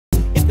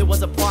there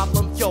was a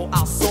problem, yo,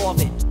 I'll solve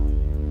it.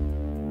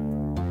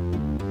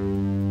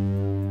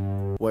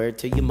 Word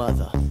to your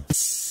mother.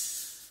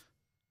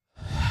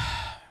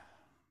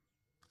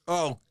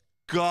 Oh,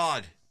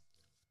 God.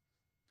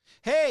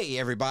 Hey,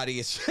 everybody.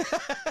 It's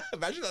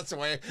imagine that's the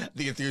way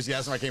the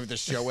enthusiasm I came to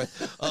this show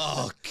with.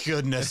 Oh,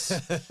 goodness.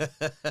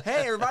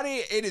 Hey,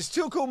 everybody. It is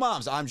Two Cool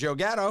Moms. I'm Joe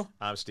Gatto.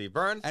 I'm Steve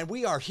Byrne. And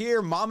we are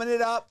here momming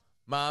it up.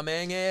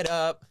 Momming it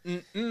up.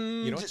 You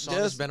know what song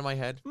has been in my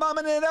head?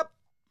 Momming it up.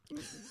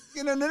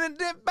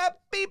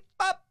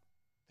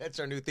 That's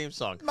our new theme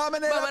song.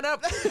 Momming it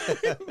up.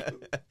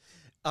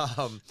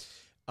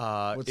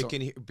 It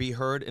can be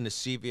heard in a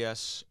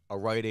CVS, a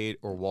Rite Aid,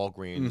 or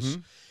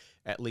Walgreens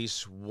at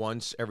least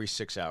once every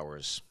 6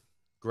 hours.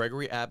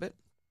 Gregory Abbott.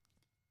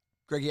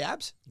 Greggy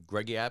Abs?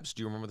 Greggy Abs.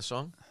 Do you remember the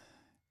song?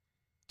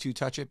 To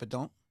touch it, but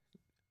don't.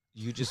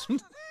 You just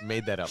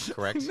made that up,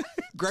 correct?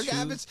 Greg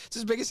Abbott's it's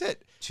his biggest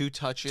hit. To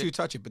touch it. To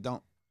touch it, but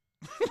don't.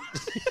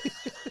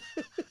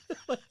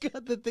 Oh my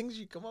God, the things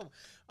you come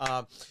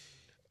up.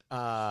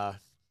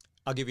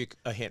 I'll give you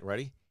a hint.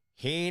 Ready?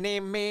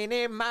 Heeny,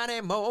 meeny, miny,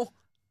 mo.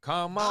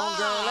 Come on,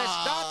 girl, let's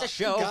start the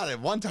show. You got it.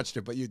 One touched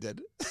it, but you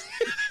did.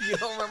 You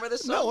don't remember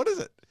this song? No, what is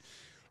it?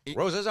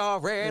 Roses are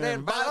red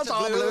and violets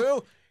are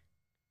blue.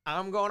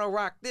 I'm gonna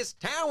rock this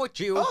town with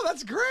you. Oh,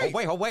 that's great.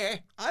 Away,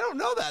 away. I don't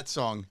know that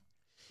song.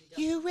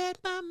 You read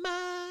my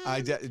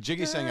mind.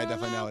 Jiggy sang, I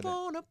definitely know it. I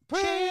wanna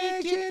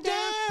break you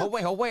down.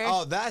 Away, away.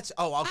 Oh, that's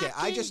okay.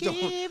 I just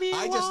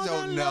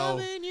don't know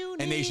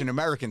an Asian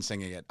American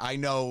singing it. I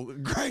know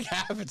Greg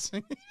Abbott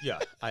singing. Yeah,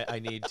 I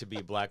need to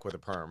be black with a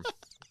perm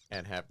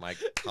and have my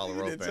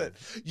collar open.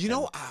 You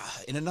know,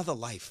 in another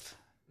life,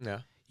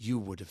 yeah, you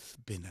would have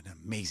been an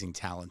amazing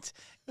talent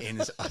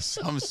in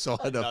some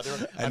sort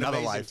of another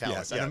life. Talent,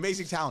 yes, yeah. An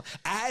amazing talent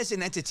as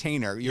an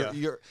entertainer.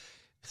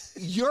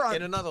 You're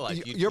in another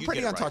life. You're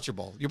pretty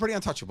untouchable. Right. You're pretty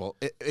untouchable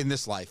in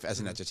this life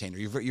as an entertainer.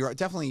 You're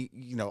definitely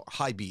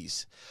high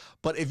B's.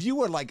 But if you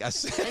were like a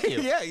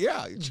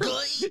yeah,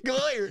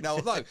 no,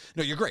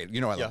 you're great.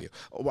 You know I love you.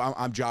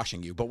 I'm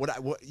joshing you. But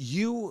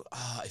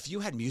if you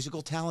had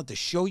musical talent, the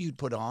show you'd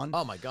put on.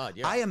 Oh my God,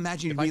 yeah. I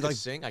imagine you'd be like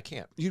sing. I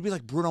can't. You'd be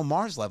like Bruno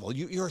Mars level.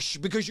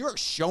 Because you're a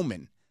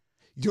showman.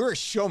 You're a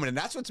showman, and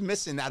that's what's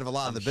missing out of a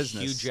lot of the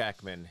business. Hugh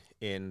Jackman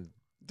in.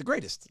 The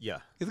greatest. Yeah.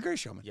 You're the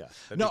greatest showman. Yeah.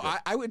 No,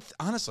 I would,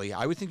 honestly,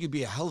 I would think you'd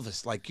be a hell of a,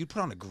 you'd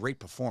put on a great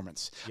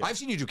performance. Yeah. I've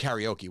seen you do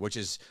karaoke, which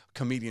is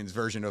comedian's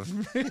version of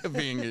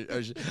being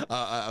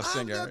a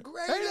singer. I'm the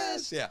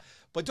greatest. Yeah.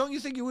 But don't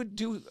you think you would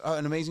do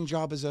an amazing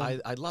job as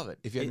a... I'd love it.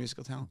 If you had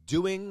musical talent.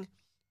 Doing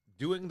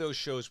those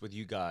shows with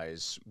you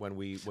guys when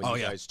you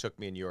guys took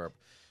me in Europe,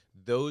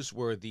 those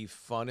were the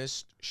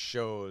funnest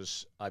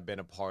shows I've been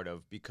a part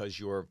of because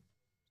you're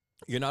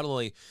not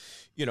only,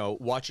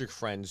 watch your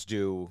friends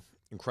do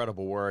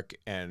incredible work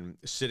and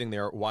sitting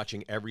there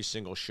watching every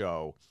single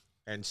show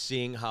and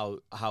seeing how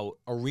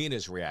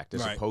arenas react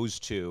as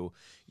opposed to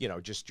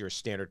just your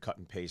standard cut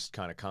and paste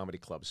kind of comedy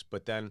clubs,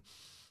 but then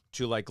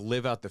to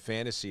live out the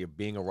fantasy of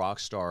being a rock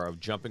star,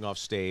 of jumping off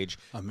stage,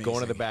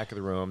 going to the back of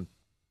the room,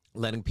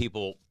 letting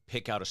people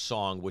pick out a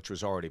song which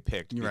was already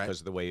picked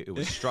because of the way it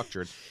was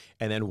structured,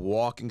 and then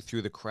walking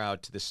through the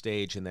crowd to the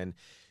stage, and then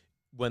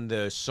when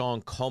the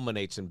song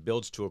culminates and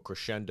builds to a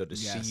crescendo to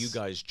see you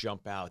guys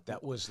jump out,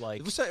 that was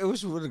it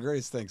was one of the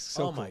greatest things.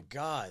 So cool. My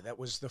God, that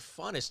was the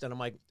funnest. And I'm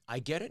like, I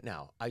get it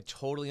now. I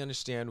totally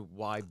understand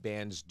why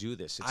bands do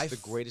this. It's the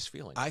greatest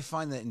feeling. I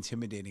find that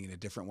intimidating in a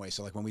different way.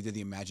 So when we did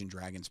the Imagine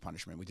Dragons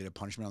punishment, we did a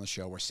punishment on the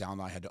show where Sal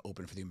and I had to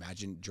open for the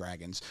Imagine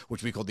Dragons,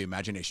 which we called the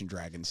Imagination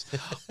Dragons,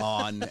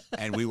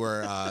 and we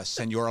were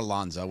Senora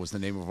Alonza was the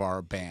name of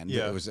our band.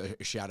 Yeah. It was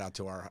a shout out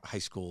to our high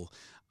school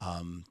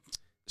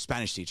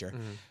Spanish teacher.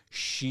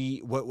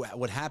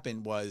 What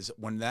happened was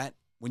when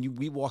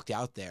we walked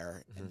out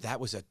there, that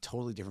was a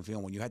totally different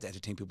feeling when you had to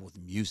entertain people with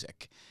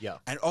music. Yeah.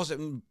 And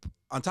also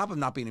on top of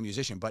not being a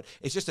musician, but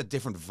it's just a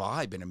different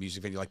vibe in a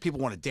music video. People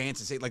want to dance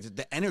and say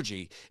the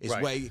energy is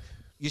way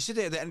you sit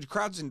there, the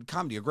crowds in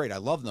comedy are great. I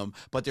love them,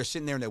 but they're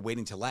sitting there and they're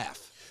waiting to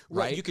laugh.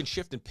 Right. You can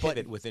shift and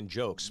pivot within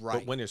jokes.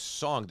 But when there's a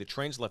song, the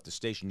train's left the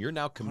station, you're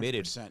now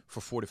committed 100%.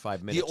 For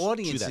 45 minutes. The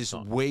audience to that is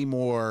song. Way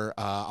more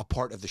a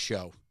part of the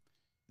show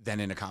than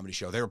in a comedy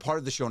show. They're a part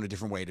of the show in a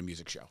different way at a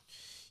music show.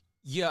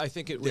 Yeah, I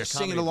think they're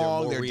singing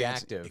along, they're more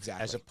reactive,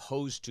 exactly, as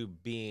opposed to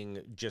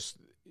being just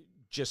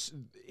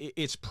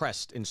it's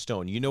pressed in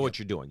stone. You know what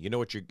you're doing. You know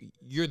what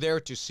you're there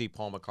to see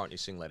Paul McCartney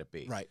sing "Let It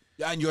Be." Right,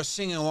 and you're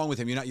singing along with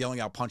him. You're not yelling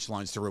out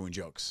punchlines to ruin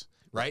jokes.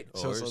 Right.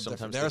 So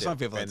sometimes there are some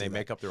people, and they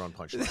make up their own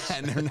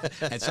punchlines,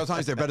 and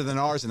sometimes they're better than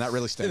ours, and that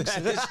really stinks.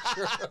 That is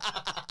true.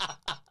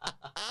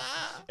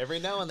 Every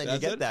now and then you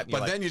get that.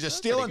 But then you just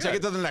steal and take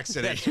it to the next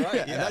city. That's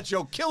right. And that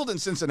joke killed in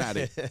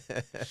Cincinnati.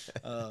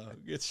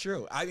 It's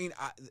true. I mean,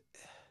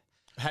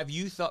 have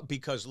you thought,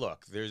 because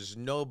look, there's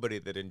nobody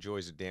that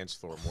enjoys a dance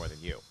floor more than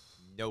you.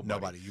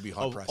 Nobody. You'd be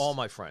hard pressed. All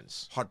my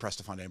friends. Hard pressed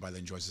to find anybody that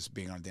enjoys this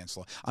being on a dance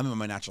floor. I'm in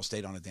my natural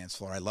state on a dance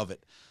floor. I love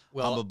it.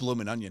 Well, I'm a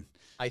bloomin' onion.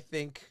 I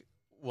think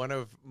one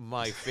of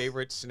my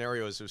favorite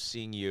scenarios of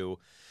seeing you,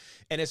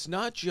 and it's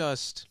not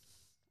just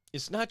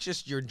it's not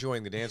just you're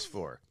enjoying the dance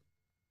floor.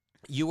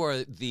 You are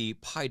the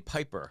Pied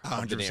Piper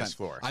of the dance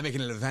floor. I make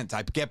it an event.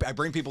 I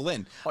bring people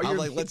in. Oh, I'm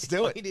like, let's do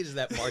all it. you need is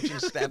that marching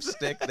step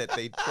stick that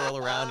they twirl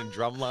around and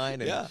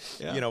drumline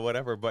and you know,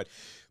 whatever. But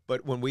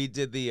when we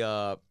did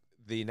the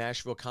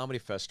Nashville Comedy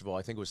Festival,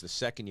 I think it was the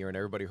second year, and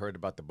everybody heard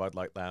about the Bud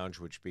Light Lounge,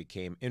 which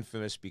became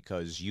infamous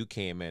because you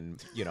came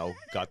and, you know,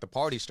 got the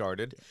party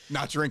started.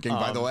 Not drinking,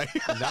 by the way.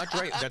 Not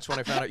great. That's when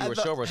I found out you were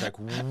sober. I was like,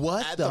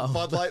 what At the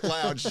Bud Light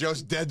Lounge,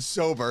 just dead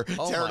sober,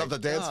 tearing up the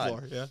dance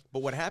floor. Yeah.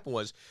 But what happened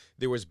was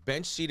there was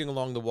bench seating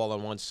along the wall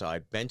on one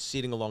side, bench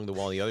seating along the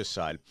wall on the other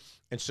side.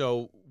 And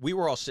so we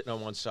were all sitting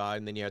on one side,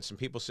 and then you had some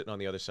people sitting on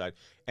the other side.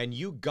 And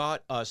you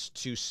got us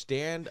to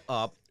stand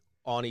up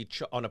on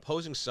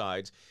opposing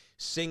sides,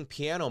 sing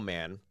Piano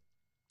Man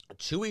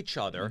to each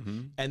other,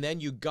 and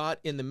then you got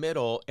in the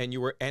middle and you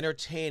were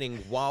entertaining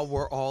while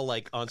we're all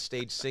like on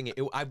stage singing.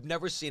 I've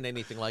never seen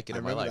anything like it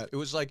in my life. It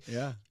was like,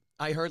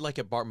 I heard like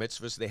at bar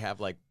mitzvahs they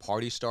have like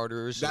party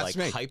starters, like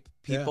hype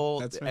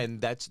people, and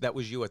that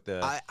was you at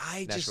the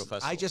Nashville Festival.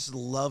 I just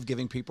love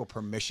giving people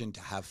permission to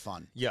have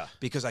fun. Yeah,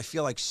 because I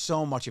feel like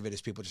so much of it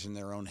is people just in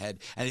their own head,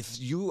 and if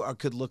you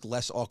could look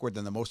less awkward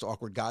than the most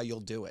awkward guy,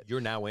 you'll do it.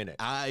 You're now in it.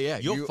 Yeah,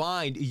 you'll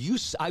find you.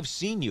 I've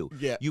seen you.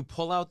 Yeah, you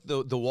pull out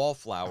the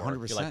wallflower.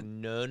 100%. You're like,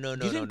 no. You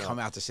didn't come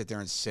out to sit there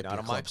and sip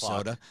your club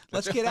soda.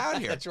 Let's get out of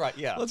here. That's right.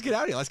 Yeah, let's get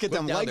out of here. Let's get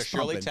them legs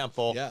Shirley pumping.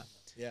 Temple. Yeah.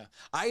 Yeah,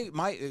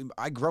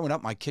 I growing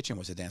up, my kitchen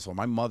was a dance floor.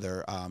 My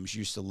mother, she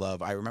used to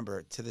love. I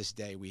remember to this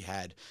day, we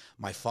had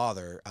my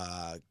father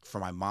for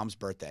my mom's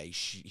birthday.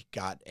 She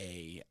got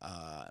a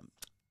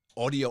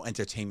audio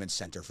entertainment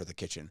center for the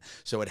kitchen.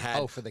 So it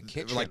had for the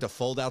kitchen, like the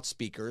fold out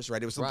speakers,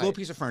 right? It was a little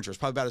piece of furniture. It was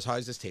probably about as high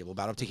as this table,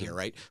 about up to here,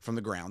 right, from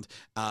the ground.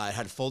 It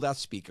had fold out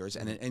speakers,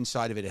 and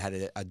inside of it, it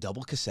had a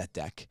double cassette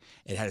deck.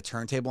 It had a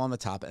turntable on the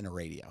top and a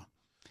radio.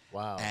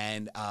 Wow.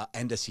 And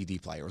a CD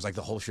player. It was like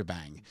the whole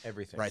shebang.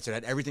 Everything. Right. So it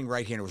had everything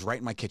right here, and it was right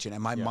in my kitchen.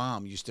 And my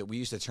mom we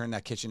used to turn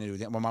that kitchen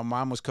into, when my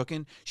mom was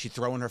cooking, she'd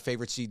throw in her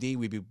favorite CD.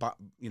 We'd be,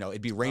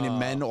 it'd be Raining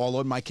Men all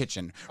over my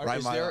kitchen. Right.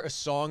 Is there a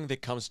song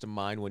that comes to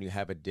mind when you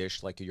have a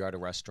dish, like you're at a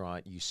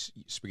restaurant,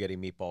 spaghetti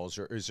meatballs,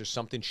 or is there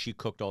something she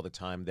cooked all the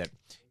time that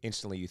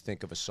instantly you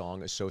think of a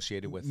song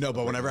associated with? No,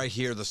 but whenever I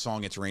hear the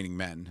song, It's Raining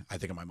Men, I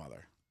think of my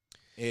mother.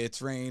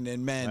 It's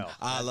raining men,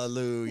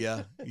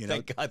 hallelujah. You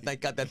know? Thank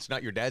God that's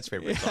not your dad's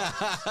favorite song.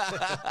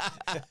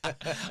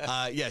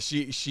 Yeah,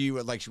 she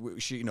would like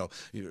she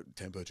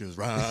temperatures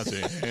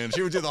rising, and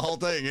she would do the whole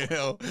thing,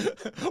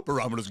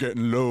 barometer's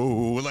getting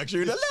low, like she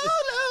would low.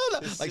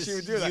 Like she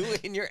would do that. You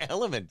in your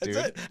element, dude.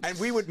 That's it. And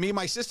me and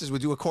my sisters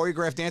would do a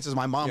choreographed dance as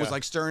my mom was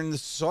like stirring the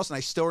sauce, and I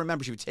still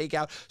remember she would take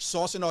out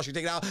sauce and all. She'd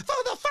take it out for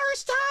the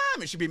first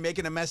time, and she'd be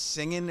making a mess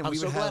singing. And I'm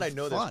so glad I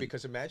know fun. this,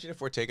 because imagine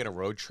if we're taking a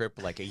road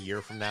trip like a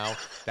year from now,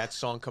 that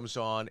song comes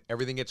on,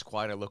 everything gets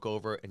quiet, I look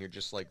over, and you're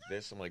just like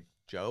this. I'm like,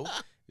 Joe,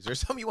 is there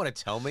something you want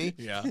to tell me?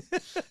 Yeah,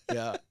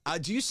 yeah.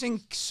 Do you sing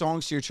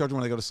songs to your children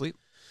when they go to sleep?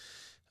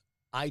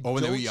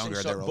 When they were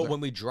younger, but when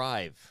we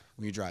drive.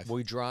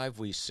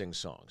 We sing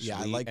songs.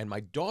 Yeah, and my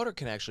daughter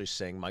can actually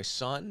sing. My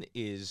son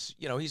is,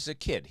 he's a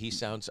kid. He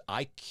sounds.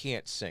 I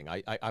can't sing.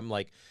 I'm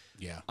like,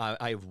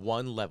 I have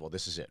one level.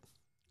 This is it.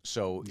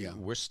 So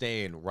we're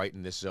staying right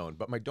in this zone.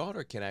 But my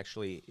daughter can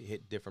actually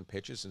hit different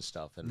pitches and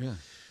stuff. And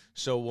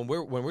so when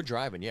we're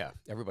driving,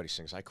 everybody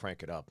sings. I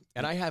crank it up,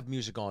 and I have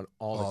music on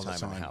all the time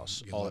in the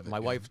house. My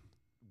wife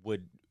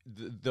would.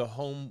 The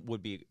home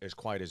would be as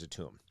quiet as a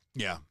tomb.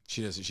 Yeah,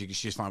 she does.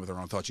 She's fine with her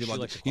own thoughts. You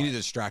need a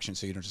distraction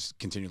so you don't just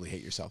continually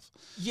hate yourself.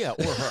 Yeah,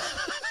 or her.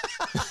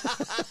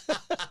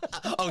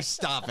 Oh,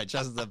 stop it!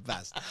 Just the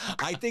best.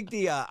 I think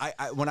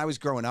when I was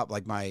growing up,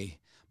 like my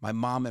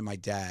mom and my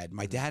dad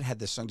had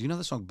this song. Do you know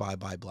the song "Bye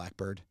Bye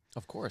Blackbird"?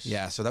 Of course.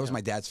 Yeah. So that was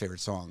my dad's favorite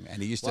song,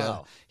 and he used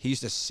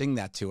to sing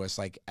that to us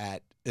like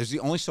at. It was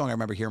the only song I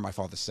remember hearing my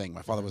father sing.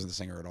 My father wasn't the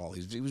singer at all.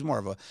 He was more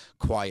of a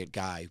quiet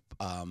guy.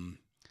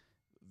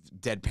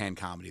 Deadpan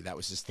comedy. That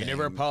was his thing. You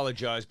never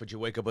apologized, but you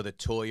wake up with a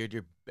toy at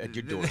your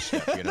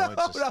doorstep.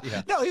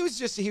 No, he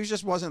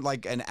just wasn't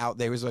like an out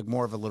there. He was like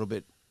more of a little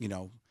bit,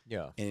 than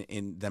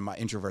my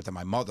introvert than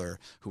my mother,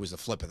 who was the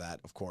flip of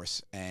that, of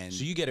course. And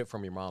so you get it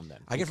from your mom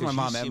then? I get it from my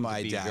mom and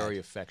my dad. Very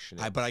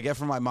affectionate. But I get it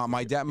from my mom.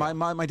 My dad.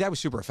 My dad was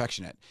super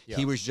affectionate. Yeah.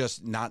 He was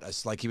just not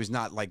he was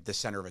not like the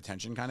center of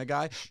attention kind of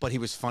guy, but he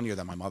was funnier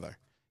than my mother.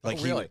 Like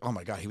really? Oh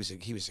my God, he was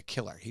a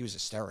killer. He was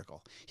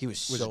hysterical. He was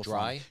so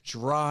dry. Fun.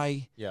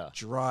 Dry. Yeah.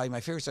 Dry. My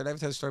favorite story. I ever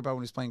tell the story about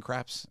when he was playing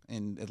craps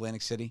in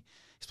Atlantic City.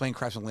 He's playing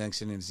craps in Atlantic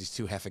City, and there's these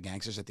two half of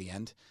gangsters at the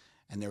end.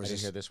 And there was I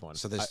didn't hear this one.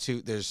 So there's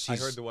two. I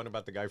heard the one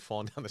about the guy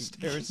falling down the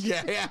stairs.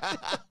 Yeah.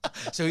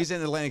 So he's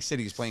in Atlantic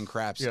City. He's playing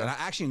craps. Yeah. And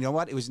actually, you know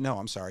what?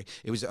 I'm sorry.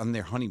 It was on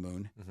their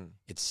honeymoon.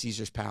 It's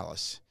Caesar's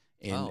Palace.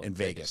 In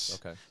Vegas.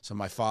 Okay. So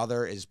my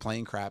father is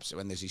playing craps,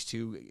 and there's these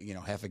two,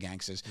 half of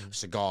gangsters,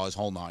 cigars,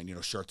 whole nine,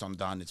 shirts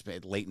undone. It's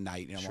late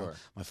night. Sure.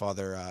 My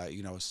father,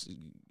 he's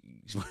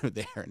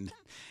there, and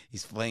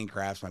he's playing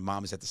craps. My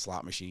mom is at the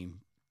slot machine,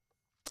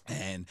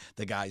 And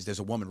the guys, there's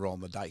a woman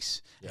rolling the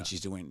dice, and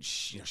she's doing,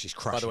 she's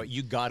crushing. By the way,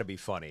 you got to be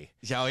funny.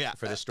 Oh yeah,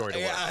 for this story to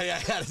work. Yeah,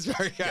 that's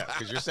very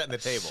because you're setting the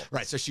table.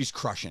 Right, so she's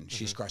crushing.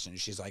 She's crushing.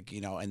 She's like,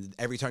 and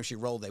every time she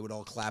rolled, they would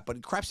all clap.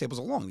 But craps tables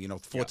are long,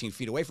 14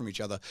 feet away from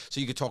each other, so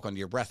you could talk under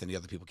your breath, and the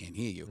other people can't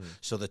hear you.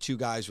 So the two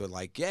guys were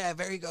like, "Yeah,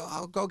 very good.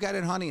 I'll go get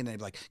it, honey." And they'd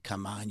be like,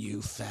 "Come on,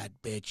 you fat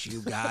bitch,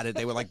 you got it."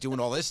 They were like doing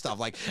all this stuff,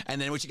 like, and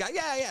then what you got?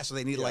 Yeah. So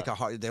they needed like a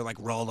hard. They're like,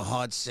 "Roll the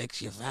hard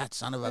 6, you fat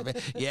son of a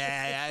bitch."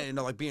 Yeah,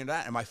 like being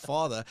that. And my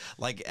father,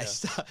 like,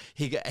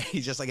 he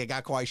just like, it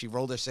got quiet. She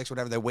rolled her 6,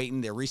 whatever. They're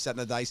waiting. They're resetting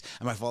the dice,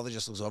 and my father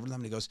just looks over to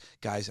them and he goes,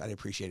 "Guys, I'd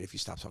appreciate it if you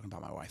stopped talking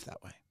about my wife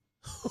that way."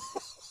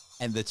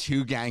 And the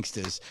two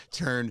gangsters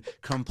turned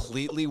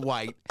completely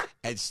white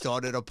and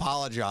started to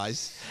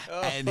apologize.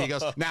 And he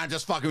goes, "Nah, I'm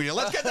just fucking with you.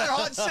 Let's get that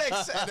hard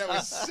 6." And it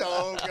was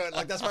so good.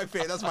 Like, that's my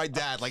favorite. That's my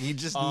dad. Like, he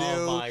just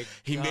knew.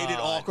 He made it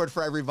awkward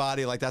for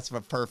everybody. Like, that's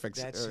a perfect.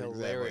 That's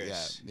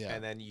hilarious. Yeah.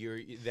 And then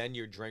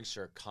your drinks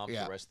are calm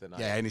the rest of the night.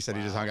 Yeah, and he said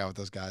he just hung out with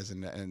those guys,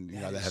 and they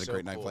had a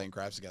great night playing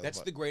craps together.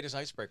 That's the greatest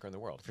icebreaker in the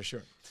world. For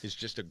sure. It's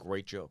just a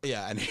great joke.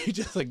 Yeah, and he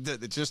just like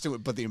just to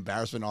put the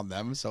embarrassment on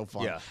them. So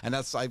fun. Yeah. And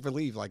that's, I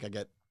believe, like, I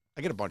get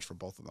a bunch from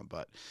both of them,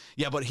 but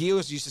he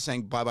always used to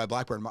sing "Bye Bye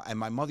Blackbird," and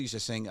my mother used to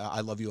sing "I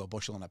Love You, a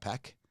Bushel and a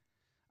Peck."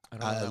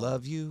 I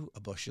love you,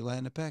 a bushel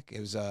and a peck. It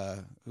was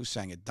who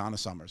sang it? Donna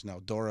Summers. No,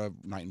 Dora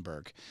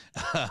Nightenberg.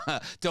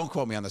 Don't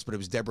quote me on this, but it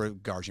was Deborah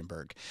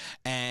Gargenberg.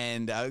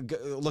 And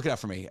look it up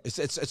for me.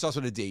 It's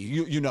also the D.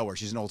 You know her.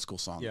 She's an old school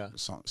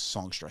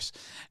songstress.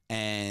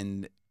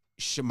 And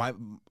I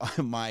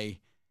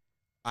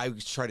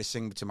try to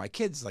sing to my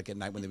kids like at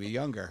night when they were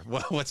younger.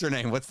 What's her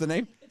name? What's the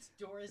name?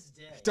 Doris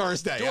Day.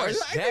 Doris Day.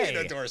 Doris Day. I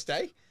know Doris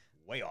Day.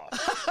 Way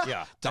off.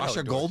 Yeah.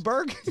 Dasha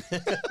Goldberg.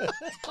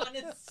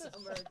 Donna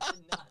Summer did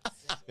not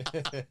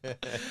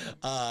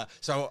sing.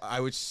 So I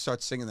would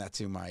start singing that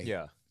to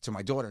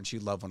my daughter, and she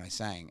loved when I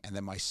sang. And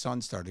then my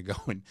son started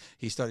going.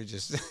 He started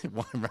just, I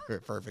remember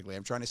it perfectly.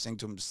 I'm trying to sing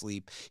to him to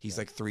sleep. He's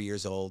like 3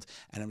 years old,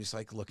 and I'm just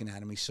like looking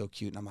at him. He's so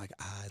cute, and I'm like,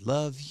 "I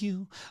love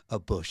you, a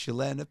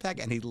bushel and a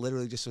peck." And he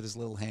literally just with his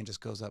little hand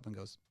just goes up and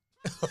goes.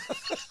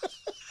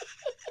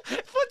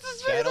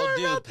 That'll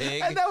do,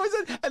 pig. And that was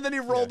it. And then he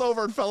rolled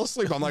over and fell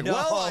asleep. I'm like, No,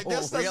 well, I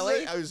guess that's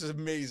really? it. It was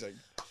amazing.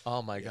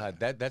 Oh my God,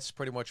 that's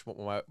pretty much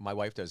what my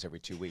wife does every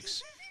 2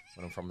 weeks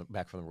when I'm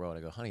back from the road. I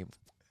go, "Honey."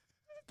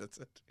 That's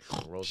it.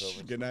 Rolls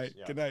over. Good night.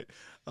 Yeah. Good night.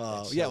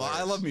 Well,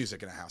 I love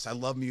music in a house. I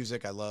love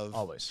music. I love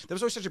always. That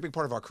was always such a big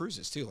part of our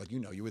cruises too. Like,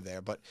 you were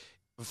there, but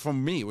for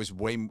me, it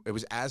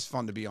was as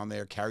fun to be on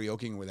there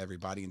karaokeing with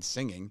everybody and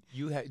singing.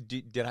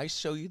 Did I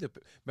show you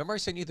remember I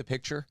sent you the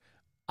picture?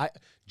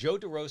 Joe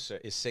DeRosa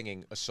is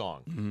singing a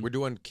song. We're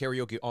doing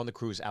karaoke on the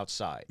cruise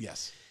outside.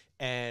 Yes.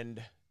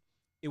 And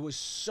it was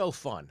so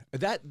fun.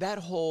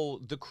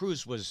 The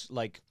cruise was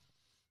like,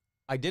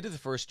 I did it the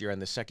first year,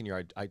 and the second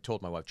year I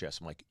told my wife, Jess,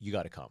 I'm like, "You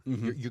got to come.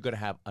 You're going to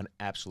have an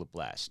absolute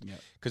blast."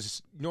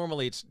 Because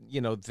normally it's,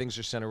 things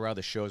are centered around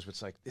the shows, but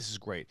it's like, this is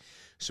great.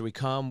 So we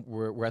come,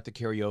 we're at the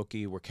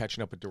karaoke, we're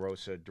catching up with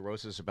DeRosa.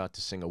 DeRosa's about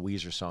to sing a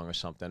Weezer song or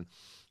something.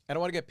 And I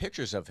want to get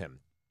pictures of him.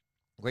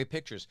 Great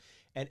pictures.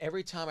 And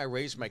every time I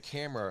raised my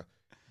camera,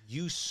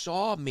 you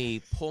saw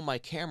me pull my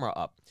camera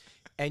up,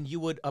 and you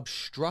would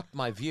obstruct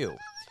my view.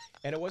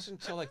 And it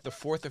wasn't until like the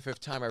 4th or 5th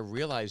time I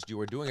realized you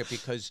were doing it,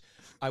 because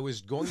I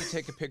was going to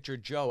take a picture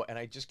of Joe, and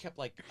I just kept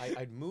like,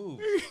 I'd move,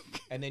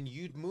 and then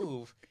you'd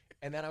move,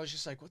 and then I was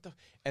just like, what the?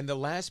 And the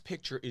last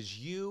picture is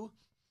you,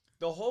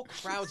 the whole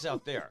crowd's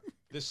out there,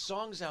 the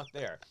song's out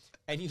there,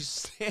 and you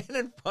stand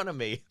in front of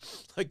me,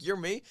 like you're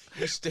me,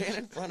 you stand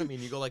in front of me,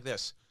 and you go like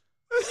this.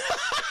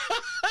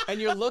 And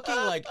you're looking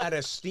like at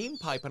a steam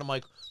pipe, and I'm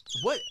like,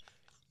 "What?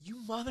 You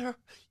mother?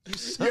 You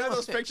son You have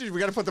those pictures? We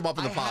got to put them up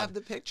in the pod. I have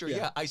the picture.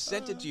 Yeah, I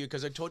sent it to you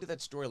because I told you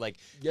that story like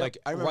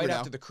I right now.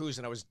 after the cruise,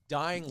 and I was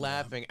dying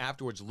laughing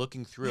afterwards,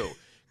 looking through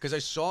because I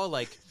saw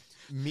like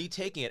me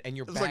taking it, and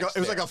your back. It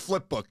was like a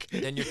flip book.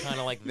 And then you're kind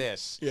of like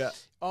this. Yeah.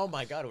 Oh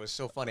my God, it was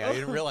so funny. I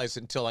didn't realize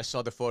it until I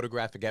saw the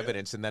photographic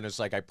evidence, and then it's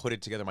like I put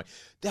it together. I'm like,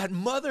 that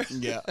mother.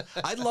 Yeah,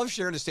 I love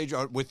sharing the stage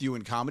with you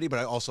in comedy, but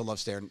I also love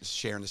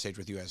sharing the stage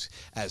with you as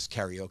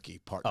karaoke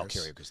partners. Oh,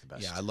 karaoke's the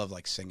best. Yeah, I love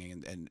like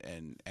singing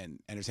and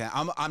entertaining.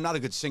 I'm not a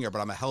good singer,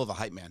 but I'm a hell of a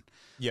hype man.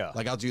 Yeah,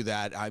 like I'll do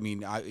that. I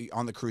mean,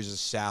 on the cruises,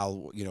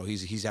 Sal,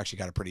 he's actually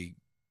got a pretty.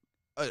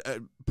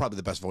 Probably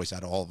the best voice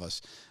out of all of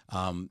us,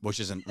 which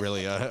isn't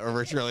really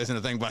which really isn't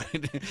a thing, but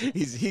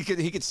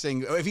he could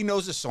sing. If he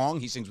knows a song,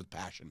 he sings with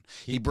passion.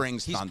 He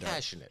brings thunder.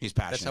 Passionate. He's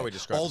passionate. That's how we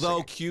describe.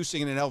 Although Q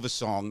singing an Elvis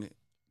song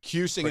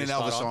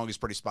is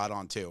pretty spot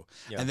on too.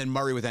 Yeah. And then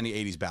Murray with any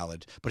 80s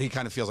ballad, but he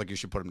kind of feels like you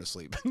should put him to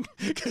sleep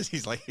because he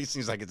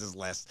seems like it's his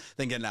last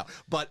thing getting out.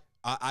 But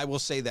I will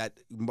say that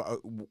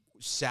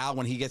Sal,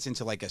 when he gets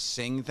into like a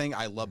sing thing,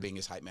 I love being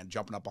his hype man,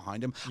 jumping up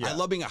behind him. Yeah. I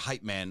love being a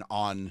hype man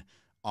on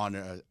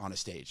a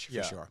stage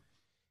for sure.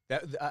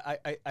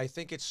 I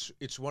think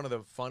it's one of the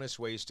funnest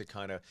ways to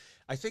kind of.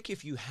 I think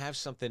if you have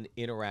something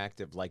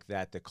interactive like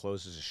that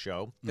closes a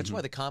show, that's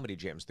why the Comedy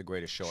Jam's the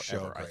greatest show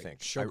ever. Great. I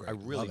think. Show I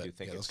really do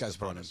think those it's guys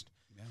the funnest.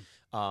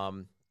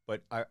 Yeah.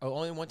 But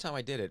only one time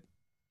I did it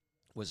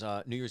was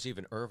New Year's Eve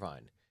in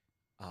Irvine.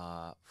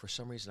 For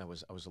some reason, I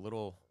was a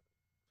little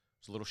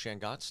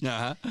shangotzed,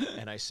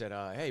 and I said,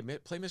 "Hey,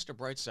 play Mr.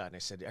 Brightside." And I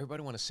said,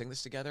 "Everybody want to sing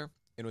this together?"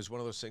 And it was one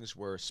of those things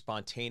where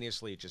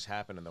spontaneously it just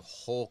happened, and the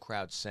whole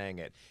crowd sang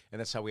it, and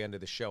that's how we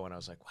ended the show. And I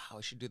was like, "Wow,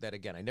 I should do that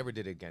again." I never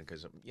did it again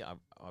because, I'm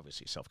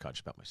obviously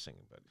self-conscious about my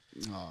singing, but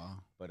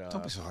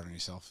don't be so hard on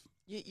yourself.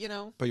 You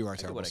know. But you are a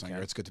terrible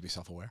singer. It's good to be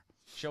self-aware.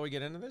 Shall we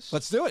get into this?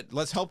 Let's do it.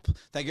 Let's help.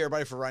 Thank you,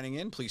 everybody, for writing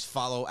in. Please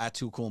follow at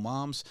Two Cool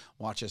Moms.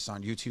 Watch us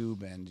on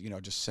YouTube, and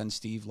just send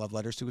Steve love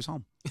letters to his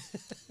home.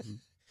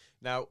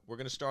 Now we're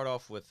going to start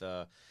off with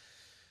a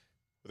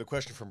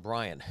question from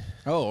Brian.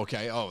 Oh,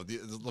 okay. Oh,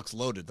 it looks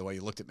loaded the way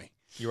you looked at me.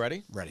 You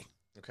ready? Ready.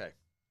 Okay.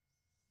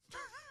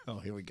 Oh,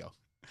 here we go.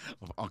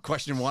 On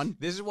question 1.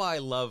 This is why I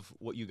love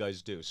what you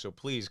guys do. So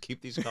please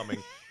keep these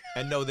coming,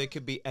 and know they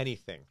could be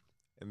anything.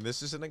 And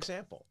this is an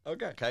example.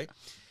 Okay.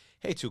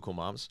 Hey, Two Cool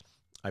Moms.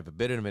 I have a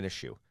bit of an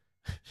issue.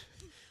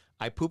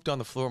 I pooped on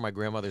the floor of my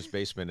grandmother's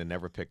basement and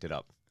never picked it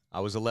up. I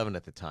was 11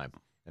 at the time,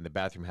 and the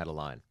bathroom had a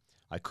line.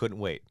 I couldn't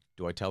wait.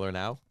 Do I tell her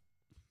now?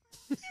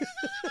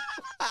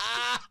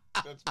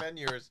 That's 10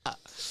 years.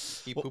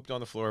 He pooped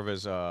on the floor of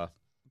his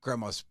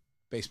grandma's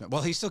basement.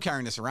 Well, he's still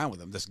carrying this around with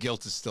him. This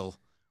guilt is still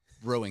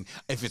brewing.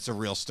 If it's a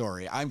real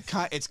story,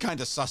 it's kind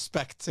of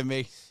suspect to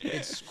me.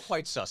 It's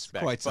quite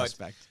suspect.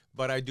 Suspect.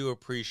 But I do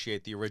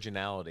appreciate the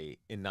originality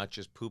in not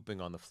just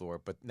pooping on the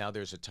floor, but now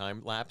there's a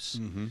time lapse,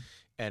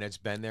 and it's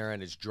been there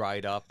and it's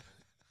dried up,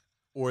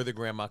 or the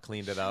grandma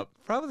cleaned it up.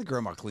 Probably the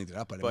grandma cleaned it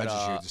up, but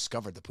imagine she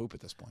discovered the poop at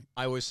this point.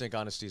 I always think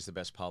honesty is the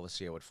best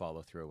policy. I would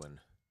follow through and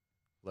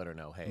let her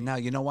know, hey. Now,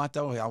 you know what,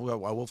 though? I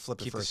will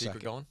flip it for a second.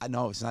 Keep the secret going?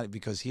 No, it's not,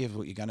 because here's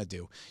what you're going to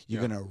do.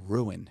 You're going to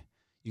ruin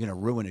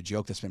a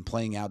joke that's been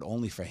playing out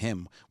only for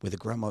him, where the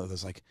grandmother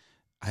was like,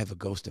 I have a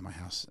ghost in my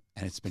house,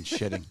 and it's been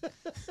shitting.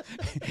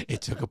 It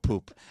took a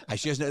poop.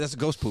 That's a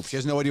ghost poop. She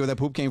has no idea where that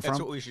poop came from.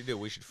 That's what we should do.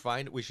 We should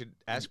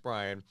ask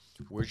Brian,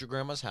 where's your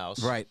grandma's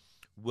house? Right.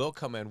 We'll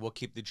come in. We'll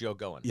keep the joke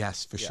going.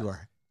 Yes, for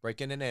sure. Break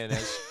in and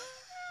Nana's,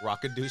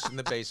 rock a deuce in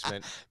the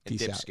basement, and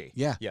Peace dipski. Out.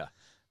 Yeah. Yeah.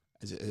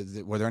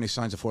 Were there any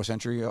signs of 4th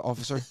century,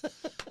 officer?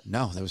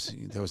 No, there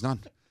was none.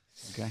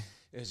 Okay.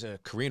 There's a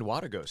Korean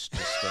water ghost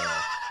just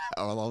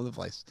all over the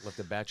place. left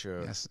a batch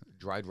of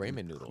dried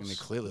ramen noodles. And he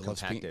clearly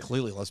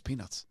loves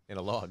peanuts. In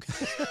a log.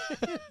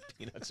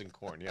 Peanuts and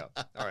corn, yeah.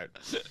 All right.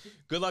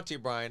 Good luck to you,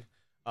 Brian.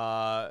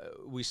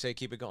 We say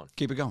keep it going.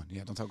 Keep it going.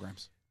 Yeah, don't tell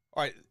Grams.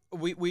 All right.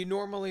 We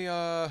normally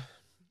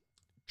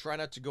try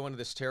not to go into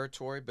this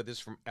territory, but this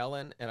is from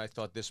Ellen, and I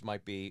thought this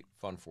might be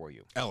fun for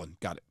you. Ellen,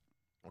 got it.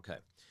 Okay.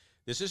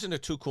 This isn't a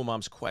Two Cool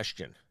Moms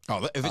question.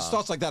 Oh, if it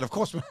starts like that, of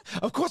course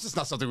it's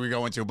not something we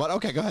go into, but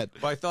okay, go ahead.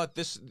 But I thought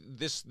this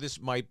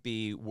might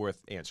be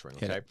worth answering,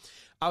 okay?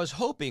 I was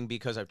hoping,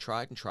 because I've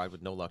tried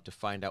with no luck, to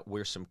find out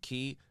where some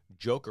key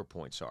joker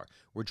points are.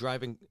 We're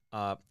driving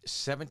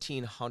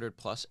 1,700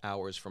 plus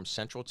hours from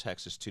Central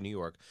Texas to New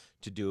York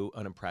to do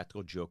an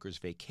Impractical Jokers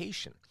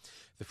vacation.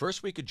 The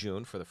first week of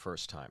June, for the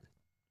first time.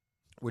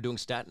 We're doing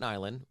Staten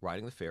Island,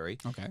 riding the ferry,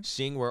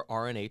 seeing where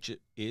RNH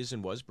is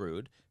and was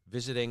brewed,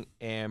 visiting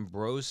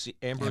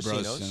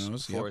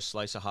Ambrosino's for a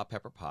slice of hot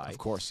pepper pie. Of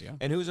course, yeah.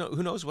 And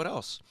who knows what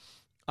else.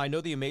 I know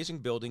the amazing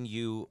building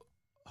you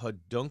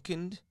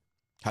Hadoukened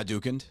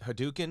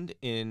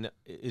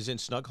is in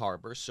Snug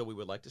Harbor, so we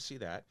would like to see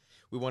that.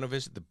 We want to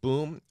visit the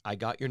Boom, I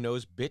Got Your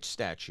Nose bitch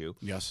statue.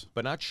 Yes.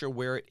 But not sure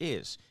where it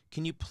is.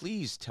 Can you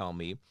please tell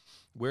me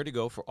where to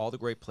go for all the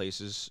great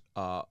places,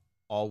 all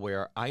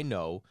where I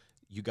know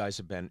you guys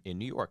have been in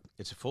New York?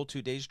 It's a full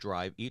 2 days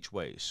drive each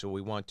way, so we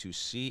want to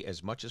see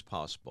as much as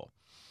possible.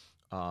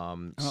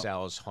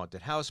 Sal's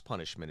haunted house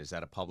punishment, is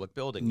that a public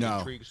building? No. It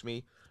intrigues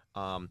me.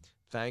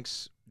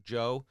 Thanks,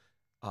 Joe.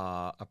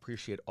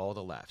 Appreciate all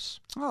the laughs.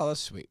 Oh, that's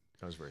sweet.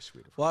 That was very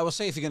sweet of her. Well, I will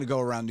say, if you're going to go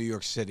around New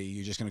York City,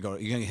 you're going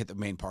to hit the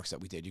main parks that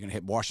we did. You're going to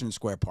hit Washington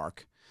Square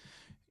Park.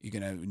 You're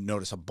going to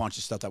notice a bunch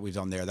of stuff that we've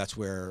done there. That's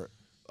where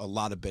a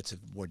lot of bits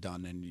were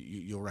done, and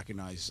you'll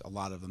recognize a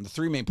lot of them. The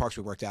 3 main parks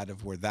we worked out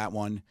of were that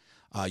one,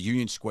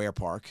 Union Square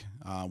Park,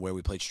 where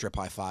we played Strip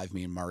High Five,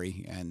 me and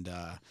Murray, and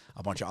a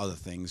bunch of other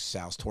things,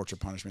 Sal's torture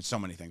punishment, so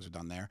many things were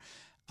done there.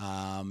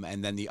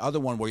 And then the other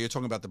one, where you're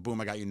talking about the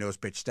Boom, I Got Your Nose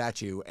bitch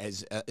statue,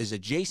 is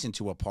adjacent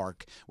to a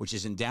park, which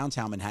is in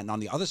downtown Manhattan on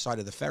the other side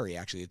of the ferry,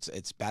 actually.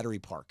 It's Battery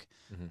Park.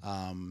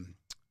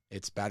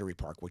 It's Battery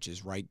Park, which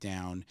is right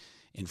down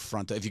in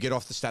front of, if you get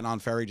off the Staten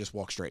Island ferry, just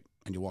walk straight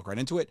and you walk right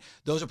into it.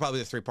 Those are probably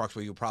the 3 parks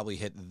where you'll probably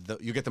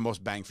you get the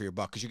most bang for your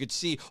buck, because you could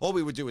see, all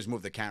we would do is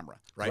move the camera,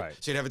 right?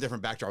 So you'd have a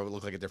different backdrop, it would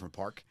look like a different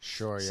park.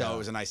 Sure, yeah. So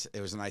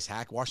it was a nice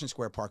hack. Washington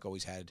Square Park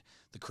always had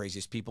the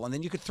craziest people. And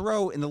then you could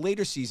throw, in the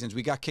later seasons,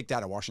 we got kicked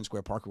out of Washington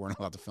Square Park. We weren't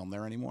allowed to film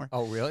there anymore.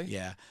 Oh, really?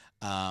 Yeah.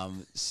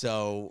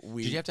 So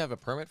we... Did you have to have a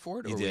permit for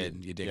it? You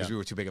did, because we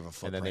were too big of a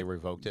footprint. And then they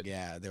revoked it?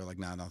 Yeah, they were like,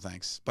 no,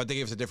 thanks. But they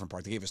gave us a different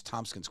park. They gave us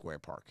Tompkins Square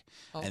Park.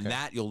 Okay. And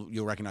that,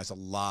 you'll recognize a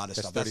lot of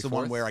stuff. That's the 34th?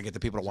 one where I get the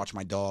people to watch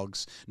my dogs.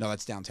 No,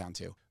 that's downtown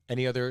too.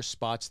 Any other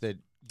spots that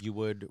you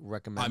would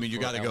recommend? I mean, you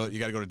for got to go. Ellen? You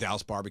got to go to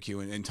Dallas Barbecue,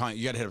 and you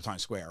got to hit up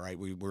Times Square, right?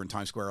 We're in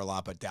Times Square a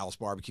lot, but Dallas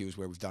Barbecue is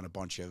where we've done a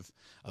bunch of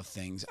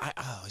things.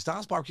 Is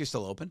Dallas Barbecue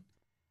still open?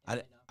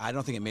 I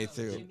don't think it made it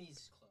through.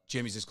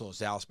 Jimmy's is closed.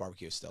 Dallas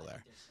Barbecue is still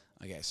there.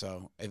 Okay,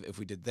 so if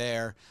we did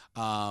there,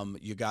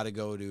 you got to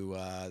go to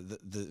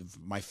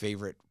my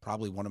favorite,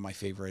 probably one of my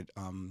favorite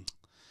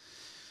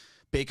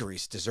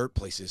bakeries, dessert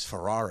places,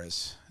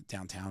 Ferrara's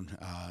downtown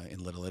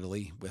in Little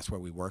Italy. That's where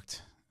we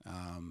worked.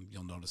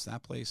 You'll notice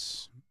that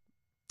place.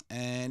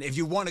 And if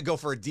you want to go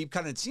for a deep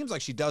cut, and it seems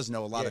like she does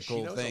know a lot of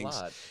cool things.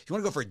 If you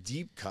want to go for a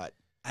deep cut,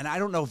 and I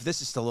don't know if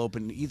this is still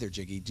open either,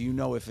 Jiggy. Do you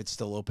know if it's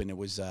still open? It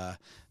was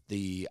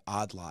the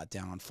Odd Lot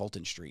down on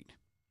Fulton Street.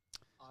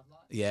 Odd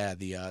Lot? Yeah,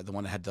 the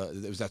one that had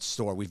it was that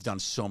store. We've done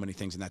so many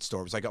things in that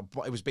store. It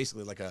was it was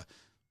basically like a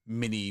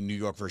mini New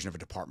York version of a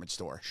department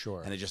store.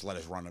 Sure. And they just let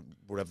us run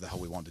whatever the hell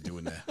we wanted to do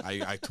in there.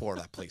 I tore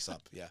that place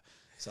up. Yeah.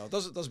 So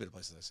those would be the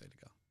places I say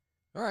to go.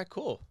 All right,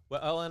 cool. Well,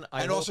 Ellen,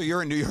 also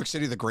you're in New York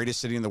City, the greatest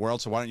city in the world.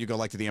 So why don't you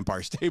go to the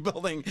Empire State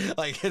Building,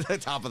 like at the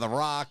top of the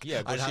Rock?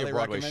 Yeah, go I'd see a highly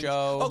Broadway recommend.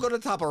 show. Oh, go to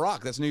the top of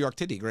Rock. That's New York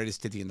City,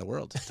 greatest city in the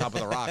world. Top of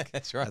the Rock.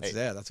 That's right.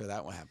 That's where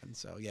that one happened.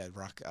 So yeah,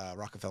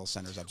 Rockefeller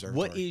Center's observatory.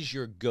 What is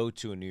your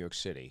go-to in New York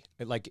City?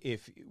 Like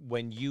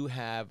when you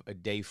have a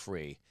day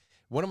free,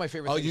 one of my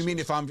favorite. Oh, things you mean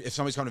if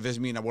somebody's coming to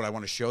visit me and what I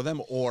want to show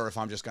them, or if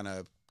I'm just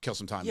gonna kill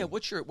some time? Yeah.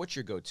 What's your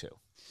go-to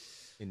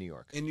in New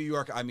York? In New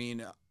York, I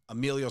mean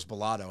Emilio's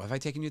Bellato. Have I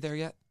taken you there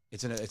yet?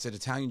 It's an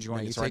Italian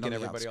joint. You're taking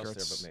everybody else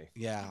there but me.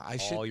 Yeah, I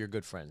should. All your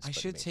good friends. I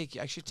should take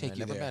you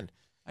never there. Been.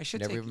 I should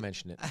never take even you.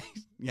 mention it.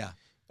 Yeah.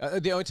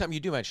 The only time you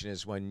do mention it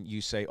is when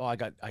you say, "Oh, I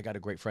got a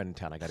great friend in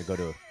town. I got to go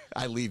to."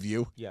 I leave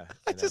you. Yeah, I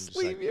and I'm just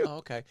leave you. Oh,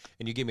 okay.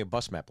 And you gave me a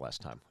bus map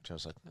last time, which I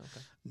was like, oh,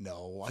 okay.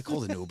 No, I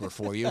called an Uber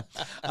for you.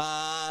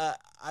 I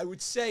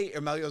would say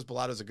Emilio's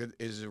Bellato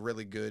is a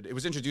really good. It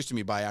was introduced to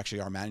me by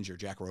actually our manager,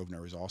 Jack Rovner,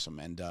 who's awesome,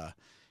 and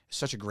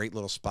such a great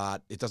little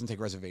spot. It doesn't take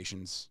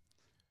reservations.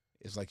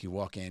 It's like you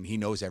walk in, he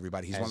knows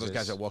everybody. He's one of those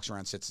guys that walks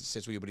around, sits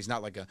with you, but he's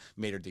not like a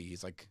maitre d'.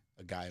 He's like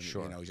a guy,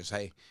 Sure. Just,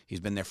 hey, he's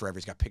been there forever.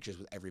 He's got pictures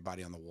with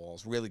everybody on the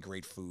walls. Really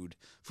great food.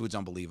 Food's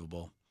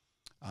unbelievable.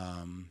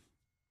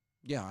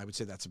 Yeah, I would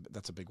say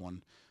that's a big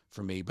one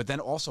for me. But then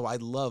also,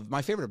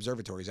 my favorite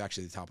observatory is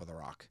actually the top of the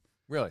Rock.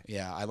 Really?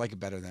 Yeah, I like it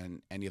better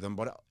than any of them.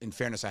 But in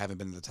fairness, I haven't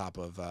been to the top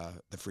of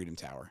the Freedom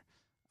Tower.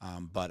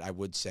 But I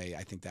would say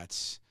I think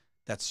that's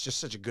just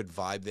such a good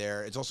vibe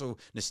there. It's also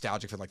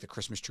nostalgic for the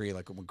Christmas tree.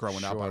 Like when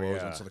growing up, I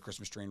always went to the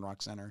Christmas tree in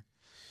Rock Center.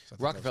 So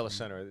Rockefeller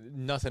Center,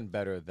 nothing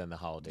better than the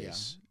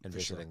holidays and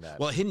visiting that.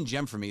 Well, a hidden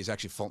gem for me is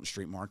actually Fulton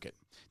Street Market.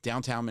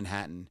 Downtown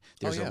Manhattan,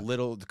 there's a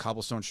little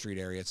cobblestone street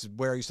area. It's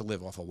where I used to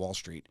live off of Wall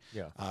Street,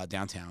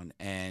 downtown.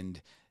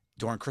 And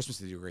during Christmas,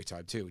 they do a great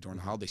time, too. During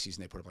the holiday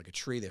season, they put up a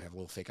tree. They have a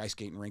little fake ice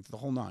skating rink, the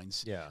whole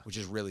nines, which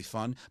is really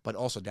fun. But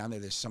also down there,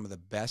 there's some of the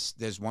best.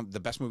 The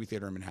best movie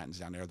theater in Manhattan's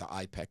down there, the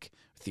IPEC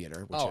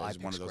Theater, which is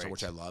one of those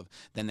which I love.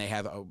 Then they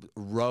have a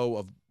row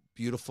of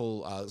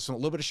beautiful, so a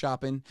little bit of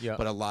shopping,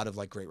 but a lot of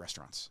great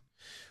restaurants.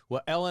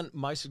 Well, Ellen,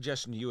 my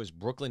suggestion to you is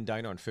Brooklyn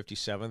Diner on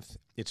 57th.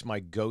 It's my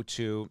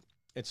go-to.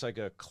 It's like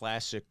a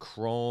classic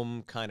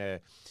chrome kind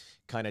of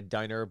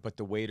diner, but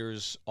the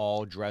waiters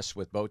all dressed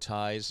with bow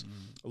ties.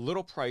 A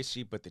little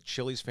pricey, but the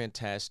chili's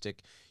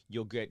fantastic.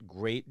 You'll get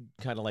great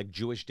kind of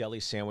Jewish deli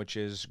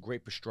sandwiches,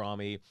 great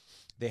pastrami.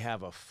 They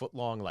have a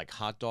foot-long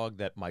hot dog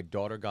that my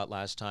daughter got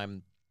last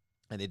time.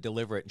 And they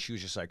deliver it, and she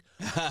was just like,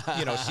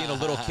 seeing a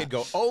little kid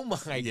go, "Oh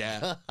my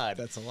God,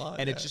 that's a lot."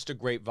 And it's just a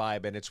great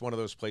vibe, and it's one of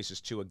those places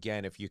too.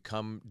 Again, if you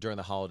come during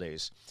the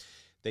holidays,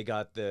 they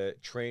got the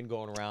train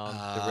going around,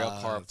 the rail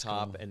car up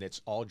top, and it's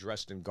all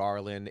dressed in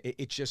garland.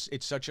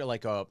 It's such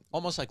a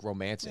almost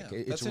romantic.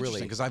 Yeah, it's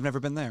really because I've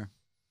never been there.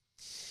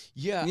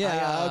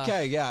 Yeah.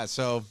 Okay. Yeah.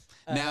 So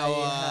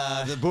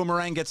now the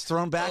boomerang gets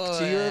thrown back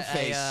to your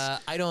face.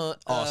 I don't.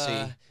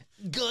 Aussie.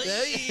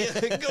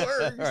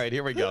 All right,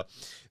 here we go.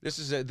 This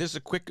is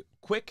a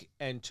quick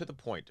and to the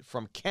point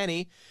from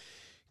Kenny.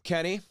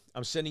 Kenny,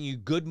 I'm sending you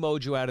good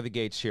mojo out of the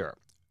gates here.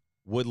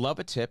 Would love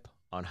a tip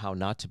on how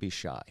not to be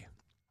shy.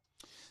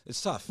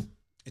 It's tough.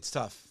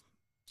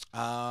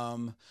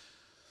 Not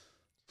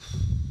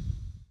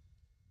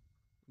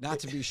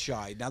to be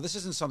shy. Now, this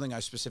isn't something I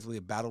specifically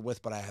have battled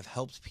with, but I have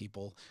helped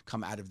people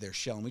come out of their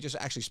shell. And we just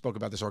actually spoke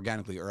about this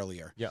organically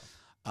earlier. Yeah.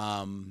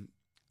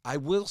 I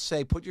will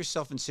say, put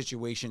yourself in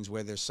situations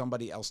where there's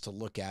somebody else to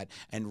look at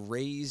and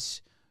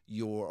raise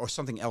or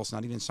something else,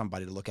 not even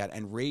somebody to look at,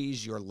 and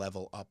raise your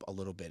level up a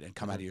little bit and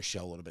come out of your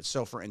shell a little bit.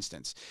 So, for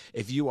instance,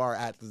 if you are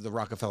at the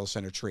Rockefeller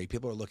Center tree,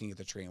 people are looking at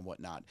the tree and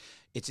whatnot.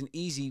 It's an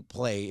easy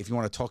play if you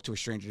want to talk to a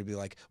stranger to be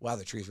like, wow,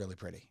 the tree's really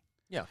pretty.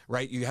 Yeah.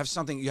 Right? You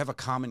have a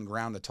common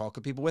ground to talk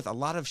to people with. A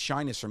lot of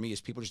shyness for me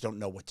is people just don't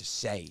know what to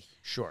say.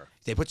 Sure.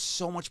 They put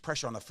so much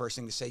pressure on the first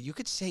thing to say. You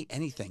could say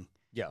anything.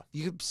 Yeah.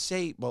 You could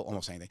say, well,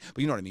 almost anything,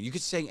 but you know what I mean? You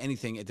could say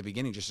anything at the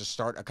beginning just to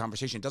start a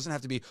conversation. It doesn't have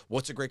to be,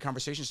 what's a great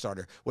conversation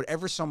starter?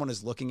 Whatever someone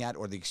is looking at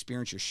or the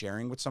experience you're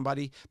sharing with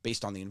somebody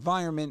based on the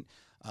environment,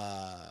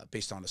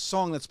 based on a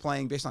song that's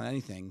playing, based on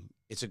anything,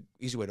 it's an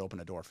easy way to open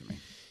a door for me.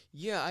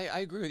 Yeah, I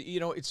agree with you. You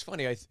know, it's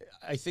funny. I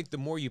think the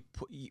more you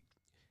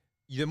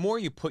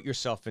put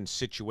yourself in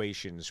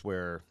situations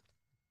where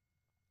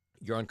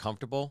you're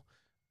uncomfortable,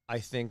 I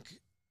think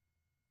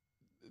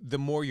the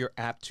more you're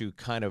apt to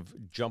kind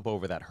of jump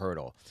over that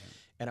hurdle. Yeah.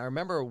 And I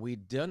remember we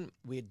had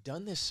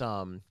done this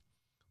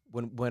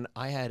when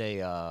I had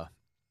a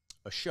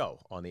show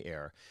on the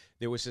air.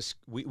 There was this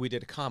we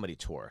did a comedy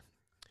tour,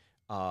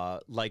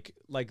 like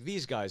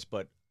these guys,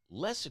 but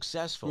less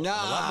successful, and a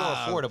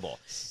lot more affordable.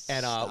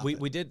 And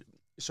we did.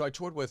 So I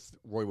toured with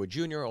Roy Wood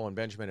Jr., Owen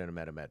Benjamin, and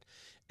Ahmed Ahmed,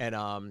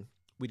 and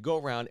we'd go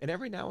around, and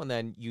every now and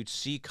then you'd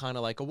see kind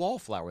of like a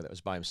wallflower that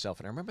was by himself.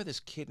 And I remember this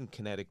kid in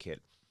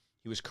Connecticut.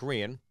 He was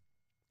Korean.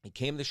 He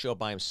came to the show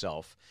by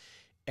himself,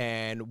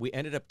 and we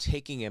ended up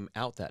taking him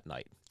out that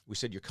night. We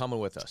said, "You're coming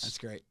with us." That's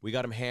great. We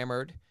got him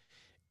hammered,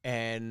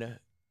 and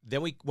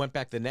then we went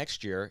back the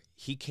next year.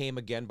 He came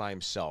again by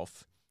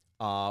himself.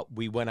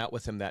 We went out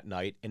with him that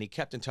night, and he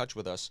kept in touch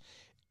with us.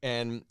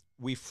 And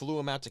we flew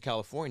him out to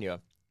California,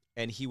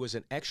 and he was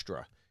an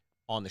extra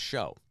on the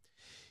show.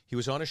 He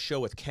was on a show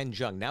with Ken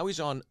Jeong. Now he's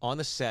on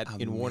the set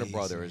in Warner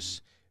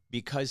Brothers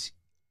because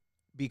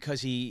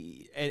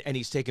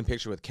he's taking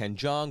pictures with Ken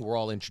Jeong. We're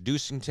all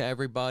introducing to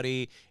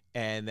everybody,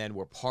 and then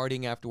we're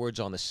partying afterwards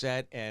on the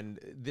set. And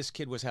this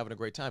kid was having a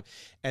great time.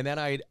 And then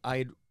I'd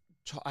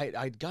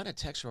got a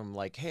text from him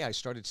like, "Hey, I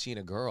started seeing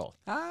a girl."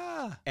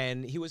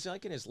 And he was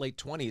like in his late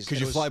 20s.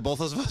 Could you fly both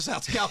of us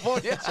out to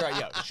California? That's right.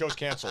 Yeah, the show's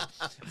canceled.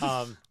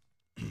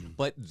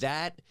 But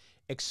that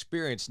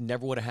experience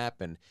never would have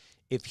happened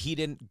if he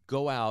didn't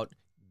go out,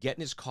 get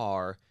in his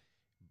car,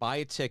 buy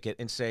a ticket,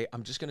 and say,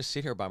 "I'm just going to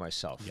sit here by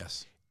myself."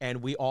 Yes.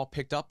 And we all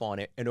picked up on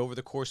it. And over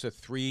the course of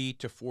 3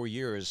 to 4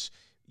 years,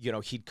 you know,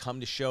 he'd come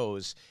to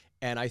shows.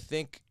 And I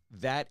think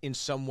that in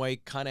some way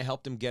kind of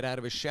helped him get out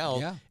of his shell.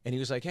 Yeah. And he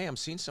was like, "Hey, I'm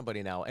seeing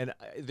somebody now." And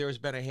there's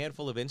been a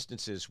handful of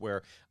instances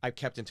where I've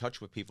kept in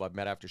touch with people I've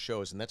met after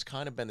shows, and that's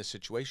kind of been the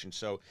situation.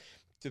 So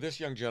to this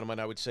young gentleman,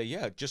 I would say,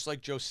 yeah, just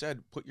like Joe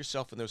said, put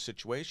yourself in those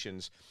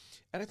situations.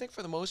 And I think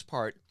for the most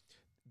part,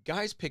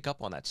 guys pick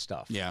up on that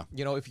stuff. Yeah.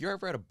 You know, if you're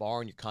ever at a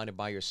bar and you're kind of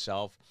by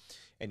yourself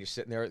and you're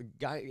sitting there,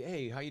 guy,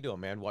 "Hey, how you doing,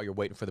 man?" While you're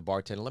waiting for the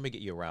bartender, "Let me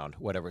get you around,"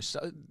 whatever.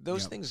 So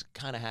those things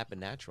kind of happen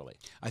naturally.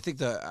 I think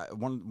the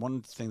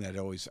one thing that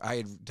I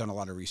had done a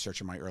lot of research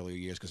in my earlier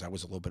years because I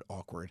was a little bit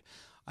awkward,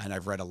 and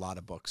I've read a lot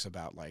of books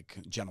about like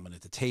gentlemen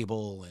at the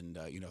table and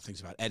you know,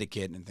 things about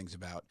etiquette and things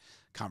about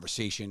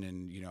conversation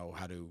and you know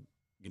how to,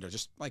 you know,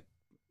 just like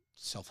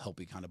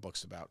self-helpy kind of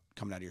books about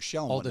coming out of your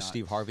shell. And All whatnot. the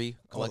Steve Harvey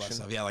collection. All that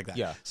stuff. Yeah, like that.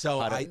 Yeah. So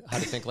how to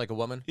think like a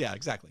woman. Yeah,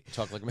 exactly.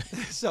 Talk like a man.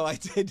 So I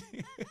did,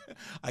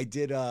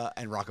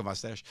 and rock a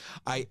mustache.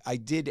 I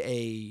did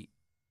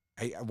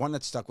one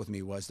that stuck with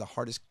me was the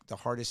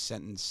hardest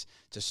sentence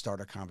to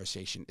start a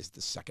conversation is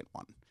the second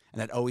one.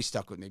 And that always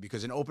stuck with me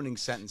because an opening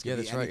sentence can be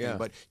anything, right, yeah.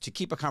 but to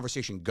keep a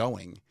conversation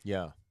going.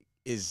 Yeah.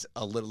 Is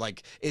a little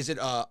like, is it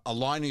a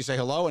line and you say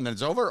hello and then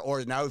it's over?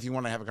 Or now if you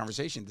want to have a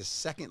conversation, the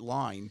second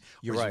line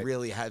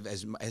really have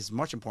as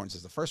much importance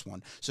as the first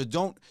one. So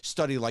don't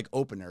study like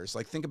openers.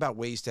 Like think about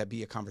ways to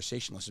be a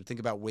conversationalist or think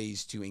about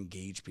ways to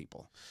engage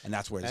people. And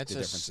that's where the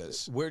difference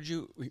is. Where'd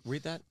you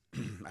read that?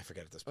 I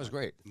forget at this point. That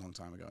was great. A long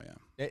time ago,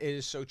 yeah. It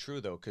is so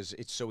true, though, because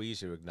it's so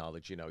easy to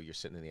acknowledge, you know, you're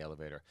sitting in the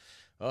elevator.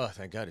 "Oh,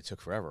 thank God it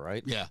took forever,"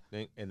 right? Yeah.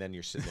 And then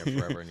you're sitting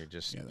there forever and you're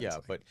just,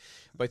 But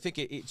I think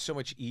it's so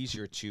much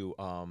easier to,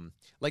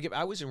 like if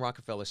I was in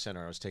Rockefeller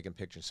Center and I was taking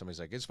pictures, somebody's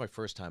like, "It's my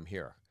first time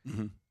here."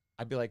 Mm-hmm.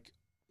 I'd be like,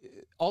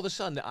 all of a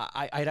sudden,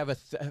 I'd have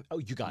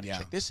you got to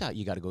check this out.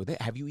 You got to go there.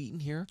 Have you eaten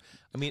here?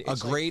 I mean,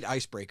 it's great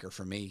icebreaker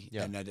for me,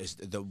 and that is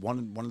the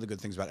one of the good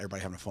things about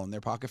everybody having a phone in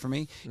their pocket for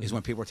me is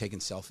when people are taking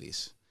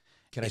selfies.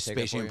 Can I take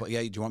it for you?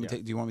 Yeah. Do you want me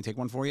to take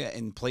one for you?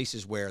 In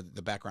places where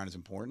the background is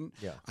important.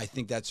 Yeah. I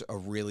think that's a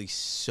really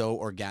so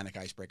organic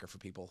icebreaker for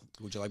people.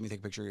 Would you like me to take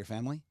a picture of your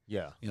family?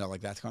 Yeah. You know,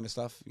 like that kind of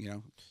stuff. You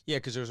know. Yeah,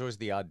 because there's always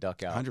the odd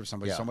duck out. 100%.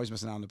 Somebody's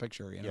missing out on the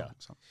picture. You know?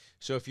 Yeah.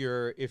 So if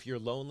you're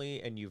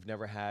lonely and you've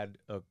never had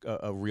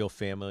a real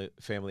family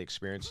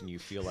experience and you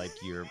feel like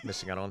you're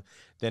missing out on,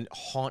 then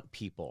haunt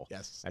people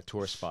at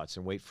tourist spots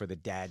and wait for the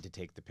dad to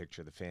take the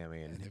picture of the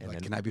family and like, then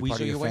can I be part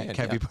of your family?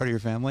 Can I be part of your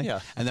family? Yeah.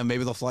 And then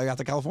maybe they'll fly you out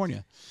to California.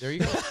 There you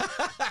go.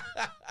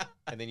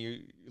 And then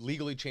you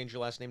legally change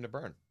your last name to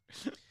Byrne.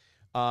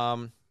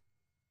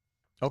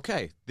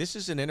 Okay, this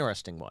is an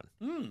interesting one.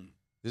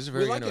 This is a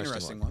very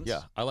interesting one. Ones.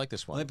 Yeah, I like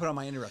this one. Let me put on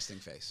my interesting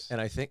face.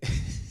 And I think,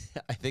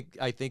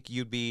 I think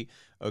you'd be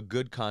a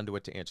good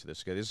conduit to answer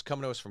this. Okay, this is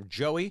coming to us from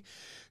Joey.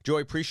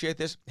 Joey, appreciate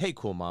this. "Hey,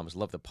 cool moms,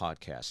 love the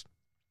podcast.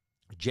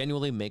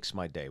 Genuinely makes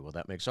my day." Well,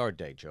 that makes our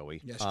day,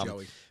 Joey. Yes,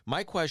 Joey.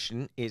 My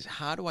question is,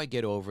 how do I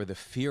get over the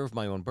fear of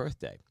my own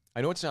birthday? I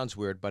know it sounds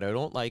weird, but I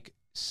don't like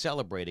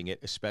celebrating it,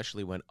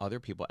 especially when other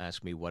people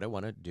ask me what I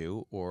want to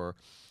do or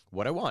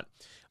what I want.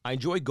 I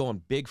enjoy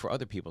going big for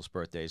other people's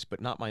birthdays,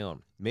 but not my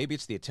own. Maybe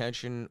it's the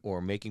attention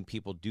or making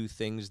people do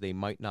things they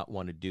might not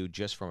want to do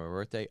just for my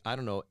birthday. I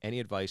don't know.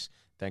 Any advice?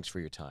 Thanks for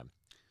your time.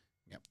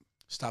 Yep.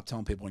 Stop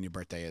telling people when your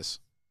birthday is.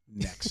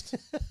 Next.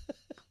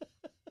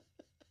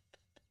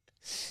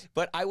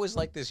 But I was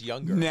like this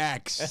younger.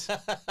 Next.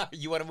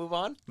 You want to move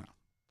on? No.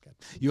 Okay.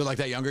 You were like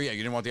that younger? Yeah, you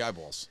didn't want the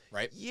eyeballs,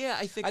 right? Yeah,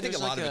 I think a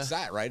lot like of it's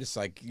that, right? It's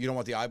like you don't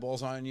want the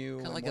eyeballs on you.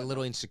 Kind of like a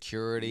little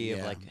insecurity of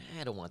Yeah. like,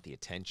 I don't want the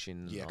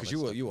attention. Yeah, because you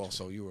were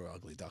an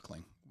ugly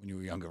duckling when you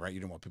were younger, right? You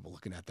didn't want people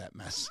looking at that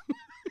mess.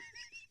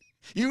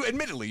 You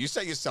admittedly, you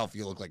say yourself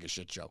you look like a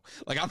shit show.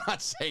 Like, I'm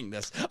not saying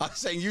this. I'm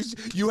saying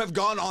you have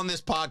gone on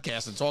this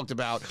podcast and talked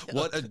about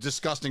what a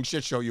disgusting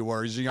shit show you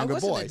were as a younger I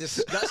wasn't boy. a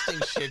disgusting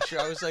shit show.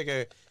 I was like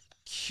a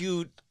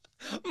cute.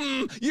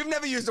 You've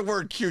never used the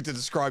word cute to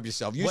describe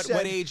yourself. You What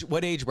said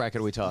age bracket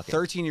are we talking?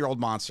 13-year-old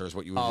monster is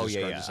what you would Oh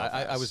describe yeah. yourself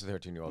I as. was a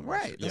 13-year-old.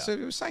 Right. That's what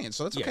I was saying.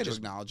 So that's Yeah, okay to just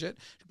acknowledge it.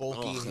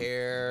 Bulky Ugh.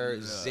 hair,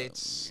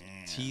 zits,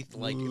 teeth,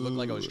 like it looked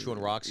like I was chewing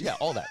rocks. Yeah,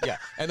 all that. Yeah,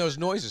 and those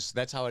noises.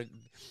 That's how I.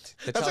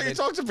 That's how you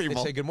talk to They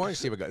people. say good morning,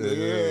 Steve. I go,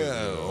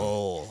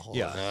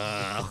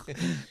 Yeah.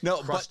 No,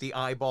 but crusty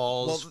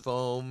eyeballs,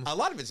 foam. a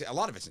lot of it's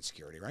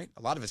insecurity, right?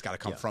 A lot of it's got to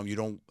come from you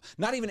don't.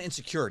 Not even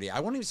insecurity. I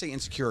won't even say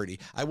insecurity.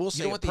 I will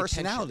say don't a want the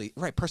personality,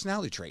 right?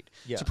 Personality trait.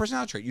 Yeah. It's a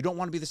personality trait. You don't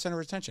want to be the center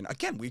of attention.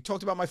 Again, we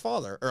talked about my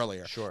father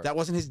earlier. Sure. That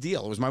wasn't his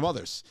deal. It was my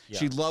mother's. Yeah.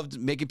 She loved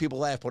making people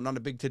laugh, putting on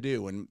a big to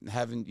do, and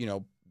having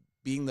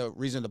being the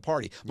reason of the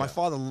party. My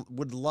father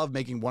would love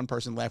making one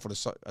person laugh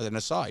with an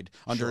aside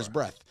under his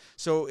breath.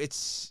 So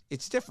it's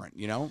different,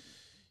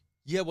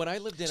 Yeah, when I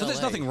lived in So LA,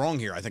 there's nothing wrong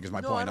here, I think is my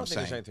No, point I don't I'm think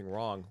saying. there's anything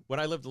wrong.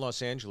 When I lived in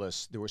Los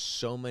Angeles, there were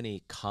so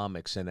many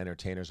comics and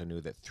entertainers I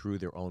knew that threw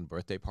their own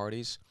birthday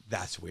parties.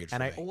 That's weird for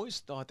And me. I always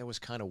thought that was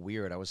kind of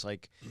weird. I was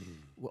like,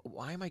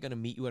 why am I going to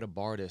meet you at a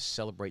bar to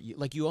celebrate you?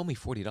 Like, you owe me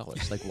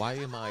 $40. Like,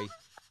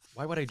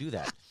 why would I do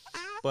that?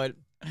 But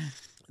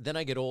then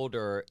I get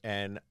older,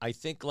 and I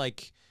think,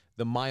 like,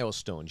 the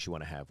milestones you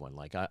want to have one.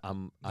 Like, I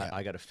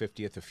got a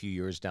 50th a few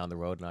years down the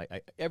road, and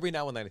I every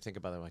now and then I think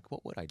about it, I'm like,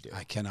 what would I do?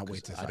 I cannot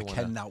wait to. I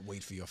cannot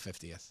wait for your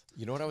 50th.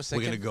 You know what I was We're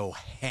thinking? gonna go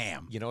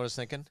ham. You know what I was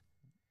thinking?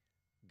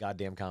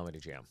 Goddamn comedy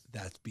jam.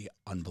 That'd be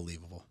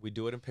unbelievable. We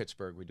do it in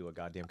Pittsburgh. We do a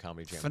goddamn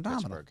comedy jam Phenomenal.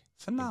 in Pittsburgh.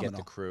 Phenomenal. And get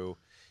the crew,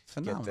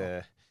 Phenomenal.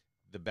 get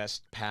the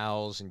best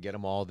pals, and get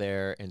them all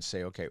there, and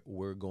say, okay,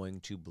 we're going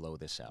to blow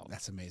this out.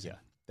 That's amazing. Yeah,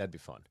 that'd be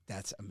fun.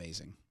 That's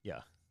amazing.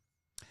 Yeah.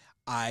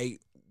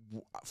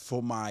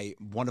 For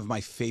one of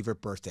my favorite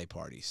birthday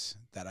parties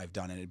that I've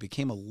done, and it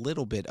became a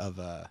little bit of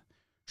a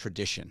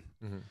tradition,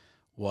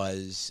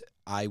 was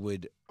I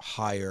would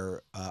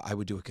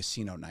do a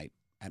casino night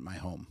at my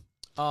home.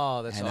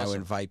 Oh, that's and awesome. I would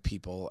invite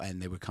people,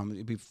 and they would come.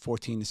 It'd be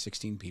 14 to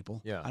 16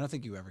 people. Yeah. I don't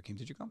think you ever came.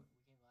 Did you come?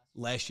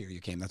 Last year you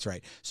came. That's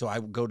right. So I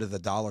would go to the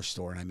dollar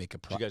store and I make a.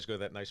 Did you guys go to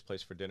that nice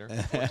place for dinner? I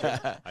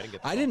didn't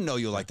get. I didn't know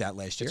you like that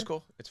last year. It's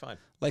cool. It's fine.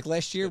 Like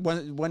last year,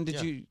 when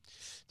did you?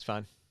 It's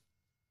fine.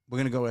 We're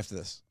gonna go after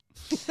this.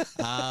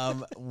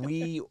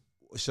 We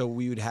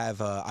would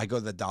have. I go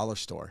to the dollar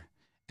store,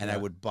 and Yeah. I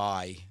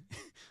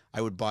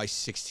would buy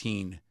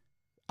 16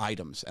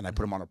 items, and I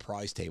put them on a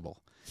prize table.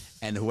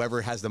 And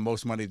whoever has the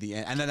most money at the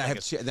end, and then I have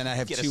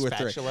get a two or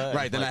three. spatula and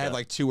Right. Then like I have a-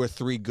 like 2 or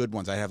 3 good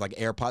ones. I have like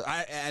AirPods.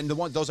 And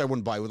those I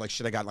wouldn't buy with like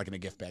shit I got like in a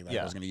gift bag that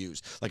I was going to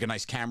use, like a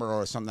nice camera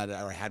or something that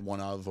I had one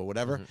of or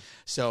whatever.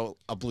 So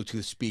a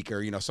Bluetooth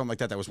speaker, something like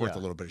that was worth a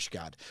little bit of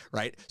shkad,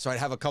 right? So I'd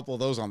have a couple of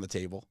those on the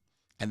table.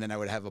 And then I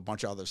would have a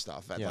bunch of other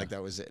stuff. Like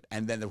that was it.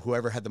 And then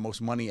whoever had the most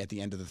money at the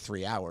end of the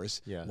 3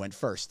 hours went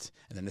first.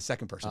 And then the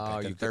second person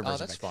picked. And the third person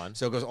that's picked. fun.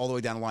 So it goes all the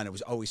way down the line. It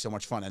was always so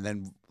much fun. And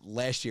then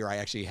last year I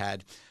actually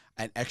had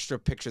an extra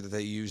picture that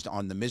they used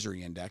on the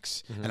Misery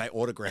Index. And I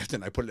autographed it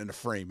and I put it in a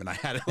frame. And I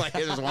had it like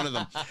it was one of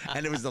them.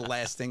 And it was the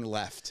last thing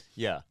left.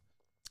 Yeah.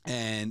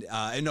 And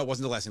no, it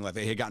wasn't the last thing left.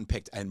 They had gotten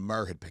picked. And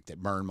Murr had picked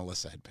it. Murr and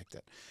Melissa had picked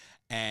it.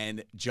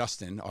 And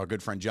Justin, our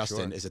good friend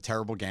Justin, is a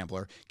terrible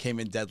gambler. Came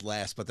in dead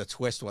last, but the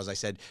twist was, I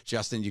said,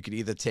 Justin, you could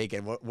either take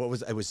it. What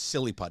was it? Was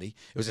silly putty.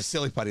 It was a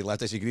silly putty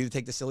left. I said you could either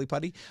take the silly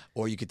putty,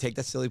 or you could take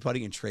that silly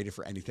putty and trade it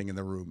for anything in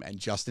the room. And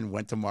Justin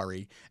went to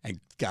Murray and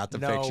got the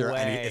No picture, and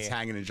way. it's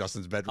hanging in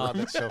Justin's bedroom. Oh,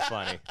 that's so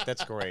funny.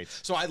 That's great.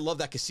 So I love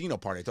that casino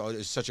party. I thought it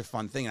was such a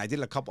fun thing. And I did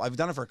I've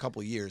done it for a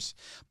couple of years,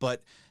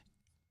 but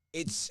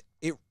it's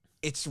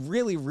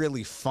really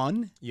really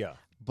fun. Yeah.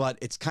 But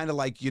it's kind of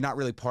like you're not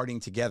really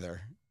partying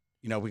together.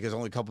 Because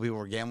only a couple people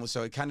were gambling,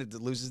 so it kind of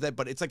loses that.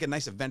 But it's like a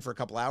nice event for a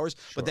couple hours.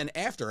 But then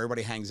after,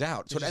 everybody hangs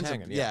out, so it You're ends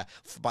just up,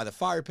 hanging, by the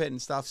fire pit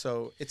and stuff.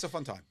 So it's a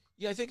fun time.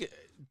 Yeah, I think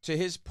to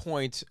his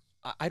point,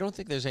 I don't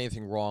think there's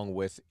anything wrong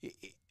with.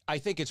 I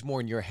think it's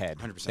more in your head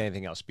 100%. than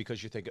anything else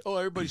because you're thinking, oh,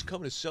 everybody's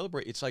coming to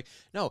celebrate. It's like,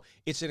 no,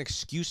 it's an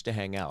excuse to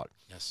hang out.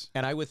 Yes.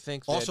 And I would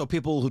think that Also,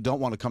 people who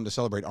don't want to come to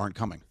celebrate aren't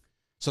coming.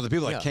 So the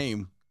people that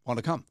came want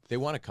to come. they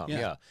want to come. Yeah.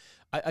 Yeah.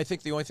 I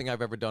think the only thing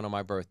I've ever done on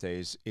my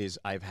birthdays is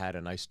I've had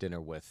a nice dinner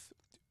with,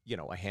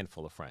 a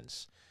handful of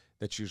friends.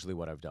 That's usually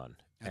what I've done.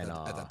 At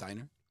that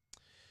diner.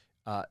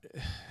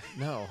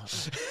 No.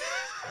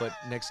 But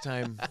next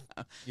time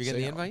you get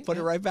the invite, Put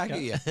it right back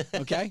at you.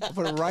 Okay,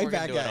 put it right We're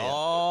back gonna do at it you.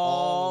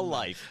 all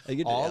life.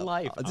 All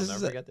life. I'll This never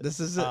is it. forget This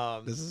is it.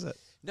 This is it.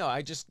 No,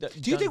 I just.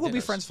 Do you think we'll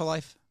be friends for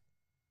life?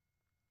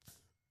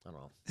 I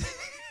don't know.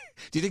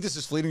 Do you think this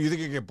is fleeting? Do you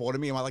think you get bored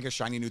of me? Am I like a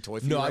shiny new toy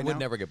for you No, right I would now?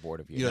 never get bored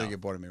of you. You no. don't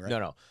get bored of me,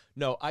 right?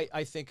 No.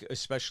 I think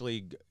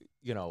especially,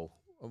 you know,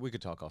 we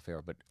could talk off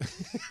air, but.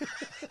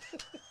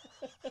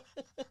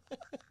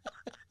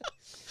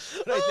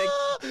 But I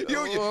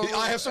think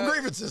I have some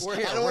grievances. We're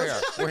here. I don't We're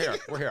want- here. We're here.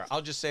 We're here.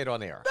 I'll just say it on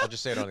the air. I'll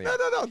just say it on the air.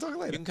 No. Talk You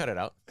later. can cut it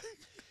out.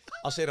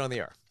 I'll say it on the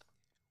air.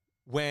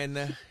 When,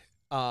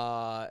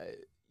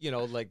 you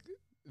know, like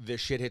the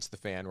shit hits the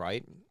fan,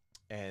 right?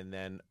 And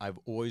then I've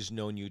always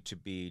known you to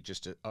be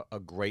just a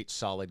great,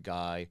 solid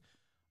guy,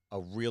 a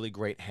really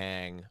great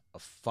hang, a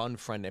fun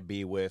friend to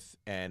be with.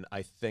 And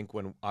I think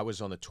when I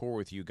was on the tour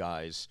with you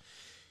guys,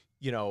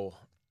 you know,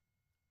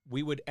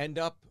 we would end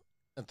up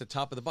at the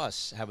top of the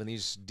bus having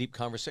these deep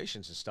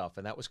conversations and stuff.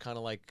 And that was kind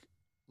of like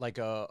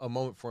a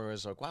moment for me. I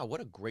was like, wow,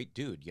 what a great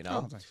dude, you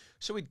know? Oh, thanks.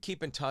 So we'd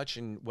keep in touch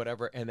and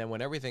whatever. And then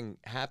when everything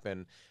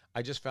happened,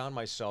 I just found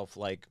myself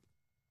like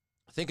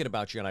thinking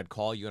about you, and I'd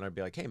call you and I'd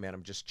be like, hey man,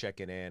 I'm just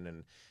checking in.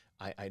 And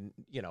I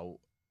you know,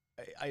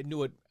 I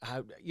knew it,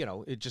 how, you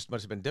know, it just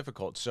must've been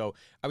difficult. So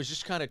I was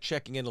just kind of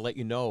checking in to let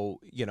you know,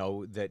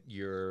 that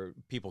your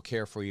people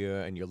care for you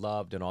and you're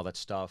loved and all that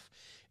stuff.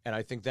 And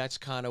I think that's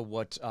kind of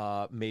what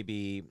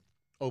maybe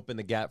opened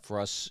the gap for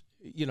us,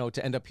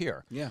 to end up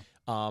here. Yeah.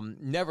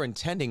 Never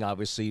intending,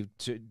 obviously,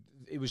 to.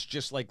 It was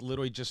just like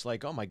literally just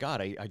like, oh my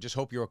God, I just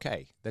hope you're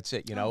okay. That's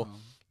it, Oh.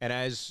 And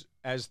as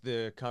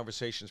the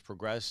conversations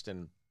progressed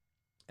and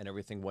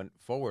everything went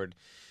forward,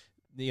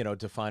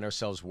 to find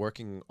ourselves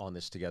working on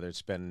this together,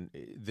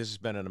 this has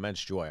been an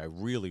immense joy. I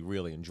really,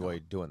 really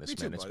enjoyed doing this, me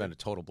too, man. It's buddy. been a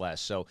total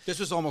blast. So, This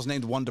was almost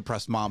named One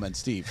Depressed Mom and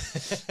Steve.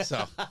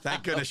 So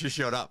thank goodness you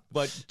showed up.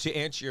 but to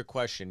answer your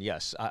question,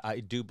 yes, I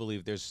do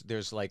believe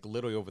there's like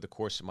literally over the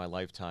course of my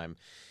lifetime,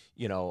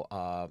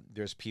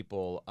 there's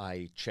people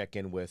I check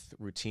in with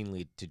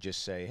routinely to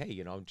just say,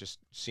 hey, I'm just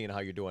seeing how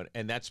you're doing.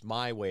 And that's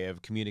my way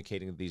of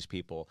communicating with these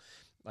people.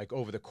 Like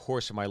over the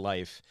course of my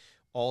life,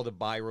 all the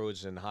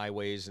byroads and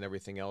highways and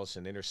everything else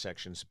and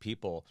intersections of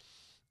people,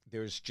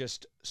 there's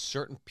just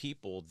certain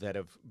people that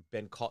have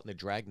been caught in the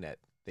dragnet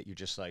that you're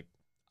just like,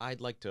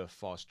 I'd like to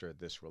foster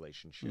this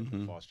relationship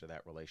and foster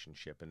that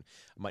relationship. And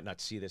I might not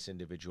see this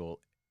individual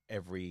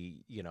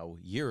every,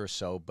 year or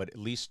so, but at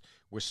least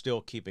we're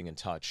still keeping in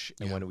touch.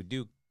 And when we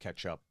do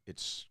catch up,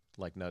 it's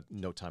like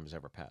no time has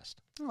ever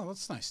passed. Oh,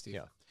 that's nice, Steve.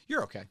 Yeah.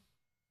 You're okay.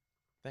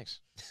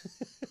 Thanks.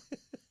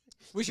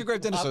 We should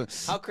grab dinner.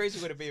 How crazy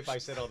would it be if I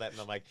said all that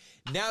and I'm like,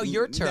 now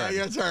your turn. Now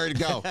your turn.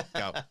 Go.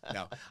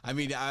 No. I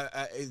mean,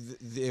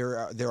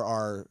 there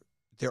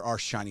are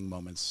shining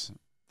moments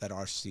that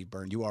are Steve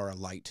Byrne. You are a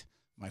light,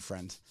 my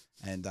friend.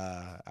 And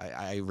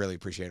I really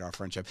appreciate our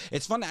friendship.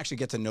 It's fun to actually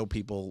get to know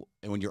people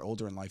when you're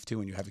older in life, too,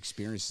 and you have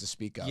experience to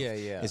speak of.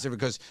 Yeah. Is it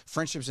because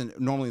friendships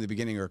normally in the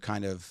beginning are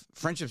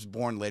friendships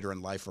born later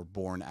in life are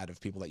born out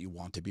of people that you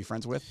want to be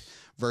friends with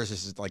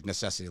versus like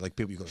necessity, like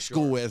people you go to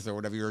school with or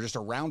whatever. You're just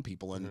around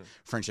people and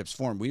friendships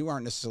form. We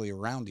weren't necessarily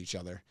around each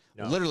other.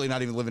 No. Literally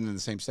not even living in the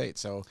same state.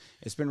 So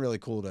it's been really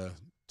cool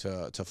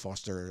to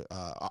foster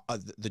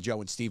the Joe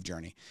and Steve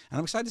journey. And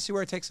I'm excited to see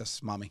where it takes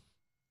us, Mommy.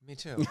 Me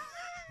too.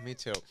 Me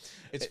too.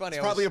 It's funny.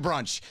 It's probably a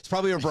brunch. It's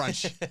probably a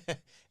brunch.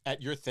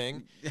 At your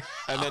thing,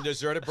 and then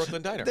dessert at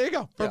Brooklyn Diner. There you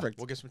go. Yeah, Perfect.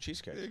 we'll get some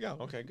cheesecake. There you go.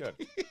 Okay, good.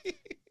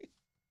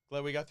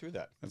 Glad we got through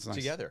that. That's nice.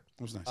 Together.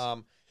 That was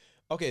nice.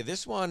 Okay,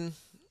 this one.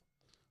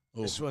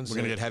 Ooh, This one's we're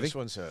gonna get heavy. This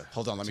one's a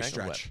Hold on, let me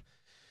tangled web. stretch.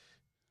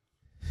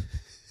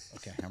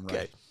 Okay, I'm ready.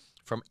 Okay.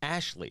 From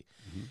Ashley.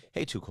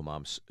 Hey, two cool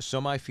moms. So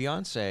my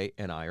fiance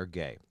and I are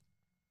gay,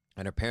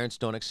 and her parents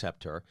don't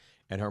accept her,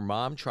 and her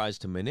mom tries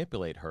to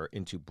manipulate her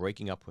into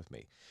breaking up with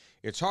me.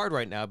 It's hard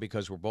right now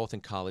because we're both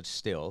in college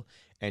still,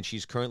 and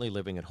she's currently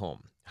living at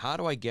home. How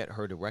do I get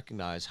her to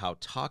recognize how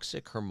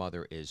toxic her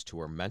mother is to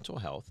her mental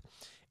health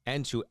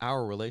and to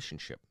our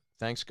relationship?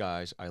 Thanks,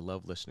 guys. I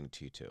love listening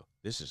to you too.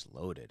 This is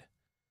loaded.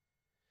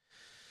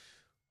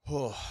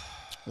 Well,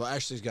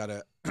 Ashley's got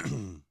to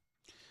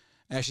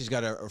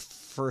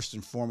first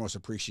and foremost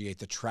appreciate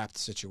the trapped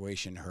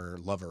situation her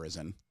lover is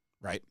in,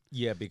 right?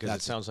 Yeah, because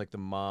That's it sounds like the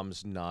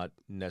mom's not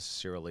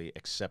necessarily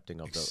accepting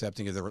of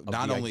Accepting of the the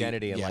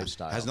identity and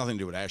lifestyle. Has nothing to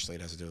do with Ashley.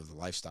 It has to do with the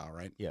lifestyle,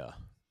 right? Yeah.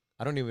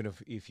 I don't even know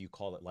if you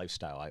call it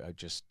lifestyle. I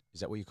just, is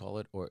that what you call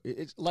it? Or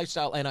it's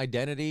lifestyle and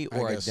identity,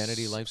 or I guess-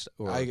 identity, lifestyle?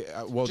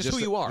 Or well, just who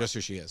you are. Just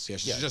who she is. Yeah,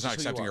 she's Yeah, just not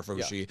just who you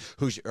accepting are.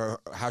 her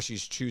for Yeah. how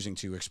she's choosing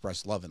to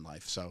express love in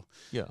life. So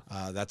yeah.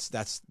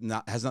 that's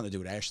not has nothing to do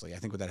with Ashley. I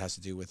think what that has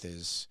to do with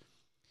is,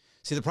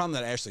 see, the problem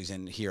that Ashley's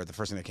in here. The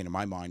first thing that came to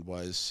my mind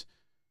was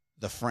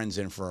the friend's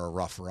in for a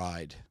rough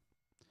ride,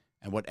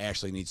 and what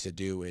Ashley needs to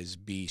do is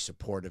be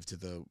supportive to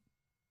the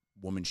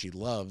woman she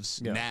loves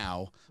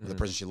now, or the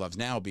person she loves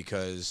now,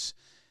 because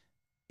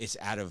it's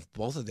out of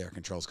both of their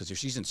controls. Because if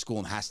she's in school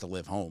and has to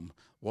live home,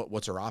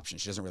 what's her option?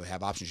 She doesn't really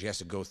have options. She has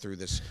to go through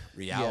this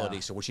reality.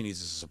 Yeah. So what she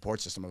needs is a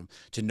support system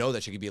to know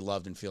that she can be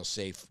loved and feel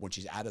safe when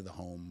she's out of the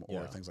home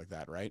or things like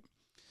that, right?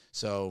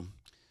 So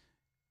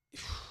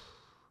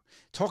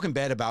talking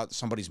bad about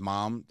somebody's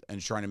mom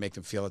and trying to make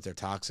them feel that they're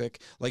toxic,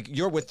 like,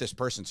 you're with this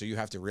person, so you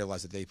have to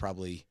realize that they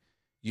probably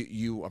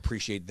you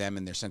appreciate them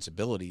and their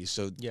sensibilities.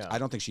 So Yeah. I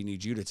don't think she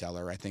needs you to tell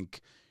her. I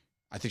think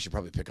she'd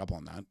probably pick up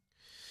on that.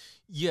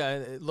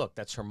 Yeah, look,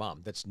 that's her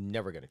mom. That's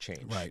never going to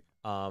change. Right.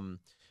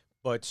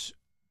 But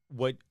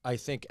what I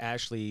think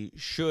Ashley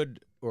should,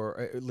 or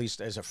at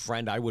least as a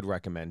friend, I would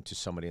recommend to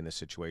somebody in this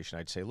situation,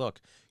 I'd say, look,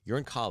 you're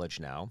in college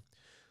now,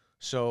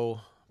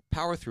 so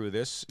power through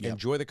this, Yep.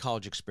 enjoy the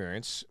college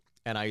experience,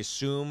 and I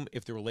assume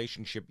if the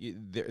relationship,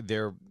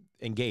 they're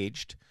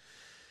engaged,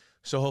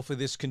 so hopefully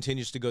this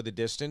continues to go the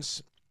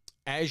distance.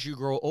 As you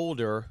grow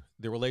older,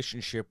 the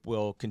relationship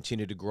will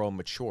continue to grow and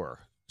mature.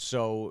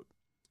 So,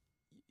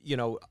 you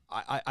know,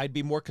 I'd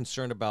be more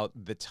concerned about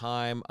the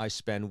time I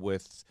spend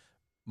with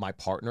my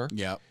partner,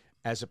 Yeah.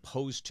 as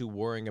opposed to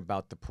worrying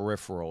about the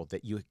peripheral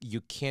that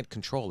you can't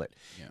control it.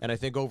 Yeah. And I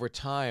think over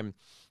time,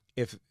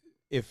 if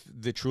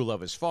the true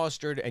love is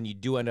fostered and you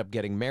do end up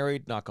getting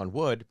married, knock on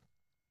wood,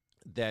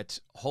 that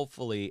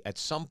hopefully at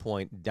some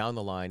point down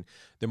the line,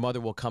 the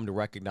mother will come to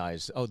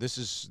recognize, oh, this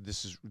is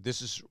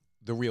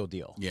the real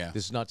deal. Yeah.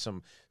 This is not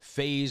some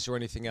phase or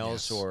anything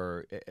else, Yes.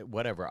 or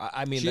whatever.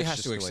 I mean, She that's has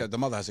just to the way- accept. The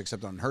mother has to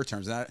accept it on her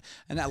terms, and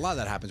a lot of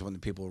that happens when the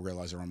people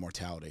realize their own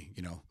mortality.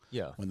 You know,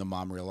 Yeah. when the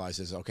mom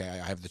realizes, okay, I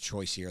have the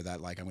choice here that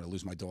like I'm going to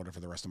lose my daughter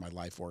for the rest of my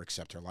life or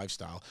accept her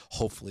lifestyle.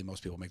 Hopefully,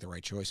 most people make the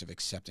right choice of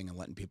accepting and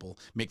letting people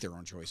make their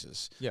own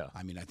choices. Yeah.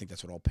 I mean, I think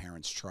that's what all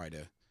parents try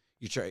to.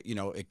 You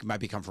know, it might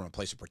become from a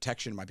place of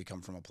protection, it might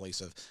become from a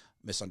place of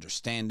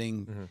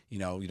misunderstanding. Mm-hmm. You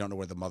know, you don't know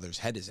where the mother's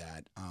head is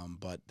at.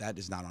 But that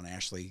is not on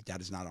Ashley. That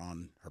is not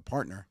on her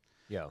partner.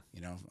 Yeah. You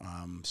know,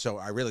 so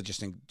I really just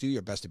think do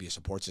your best to be a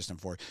support system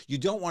for her. You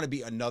don't want to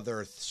be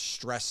another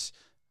stress.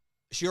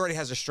 She already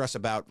has a stress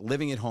about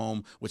living at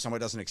home with someone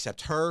who doesn't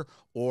accept her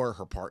or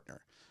her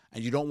partner.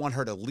 And you don't want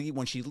her to leave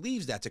when she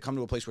leaves that to come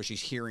to a place where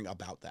she's hearing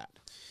about that.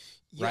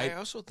 Yeah, Right? I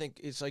also think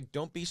it's like,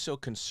 don't be so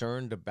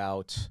concerned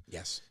about,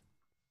 Yes.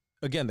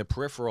 again, the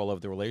peripheral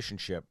of the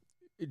relationship.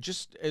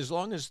 Just as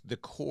long as the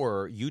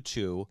core, you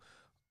two,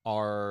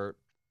 are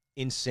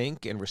in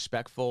sync and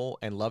respectful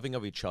and loving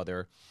of each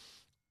other.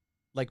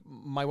 Like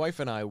my wife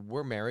and I,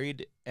 we're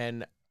married,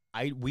 and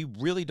we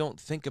really don't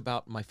think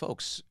about my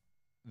folks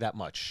that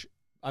much.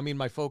 I mean,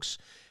 my folks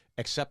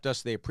accept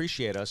us, they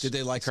appreciate us. Did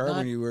they like It's her not-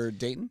 when you were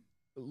dating?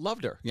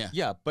 Loved her. Yeah.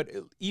 Yeah. But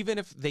even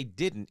if they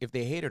didn't, if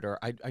they hated her,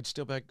 I'd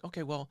still be like,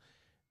 okay, well,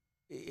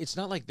 it's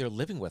not like they're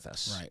living with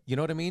us. Right. You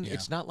know what I mean? Yeah.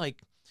 It's not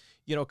like,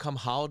 you know, come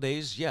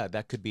holidays, yeah,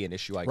 that could be an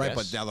issue, I Right,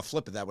 guess. but now the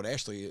flip of that with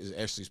Ashley is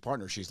Ashley's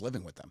partner. She's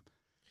living with them.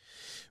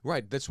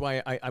 Right. That's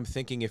why I'm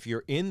thinking if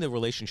you're in the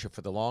relationship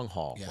for the long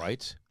haul, Yeah.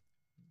 right?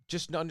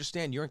 Just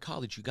understand you're in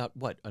college. You got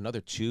what,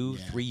 another 2,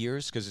 Yeah. 3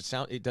 years? Because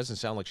it doesn't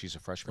sound like she's a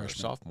freshman. Or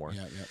sophomore.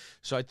 Yeah, yeah.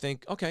 So I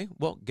think, okay,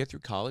 well, get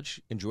through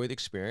college, enjoy the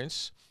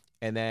experience,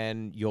 and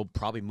then you'll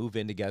probably move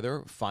in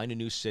together, find a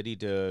new city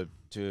to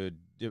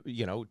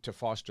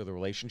foster the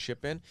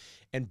relationship in,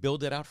 and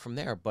build it out from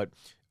there. But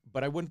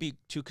I wouldn't be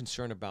too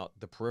concerned about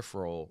the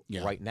peripheral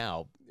Yeah. right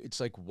now. It's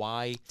like,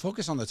 why?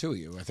 Focus on the two of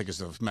you, I think is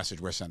the message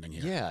we're sending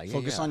here. Yeah, yeah,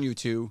 Focus yeah. on you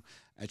two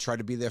and try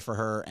to be there for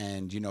her.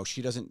 And, you know,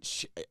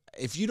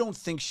 if you don't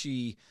think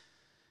she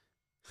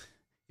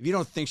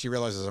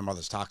realizes her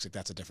mother's toxic,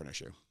 that's a different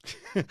issue.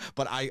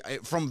 But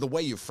from the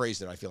way you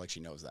phrased it, I feel like she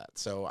knows that.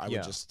 So I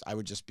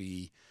would just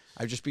be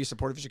as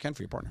supportive as you can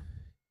for your partner.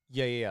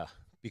 Yeah.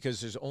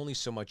 Because there's only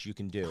so much you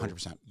can do.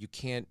 100%. You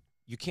can't.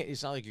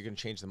 It's not like you're going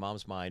to change the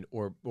mom's mind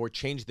or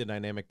change the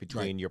dynamic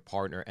between your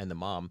partner and the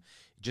mom.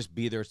 Just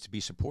be there to be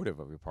supportive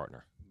of your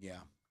partner. Yeah.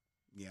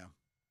 Yeah.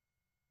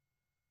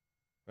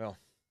 Well,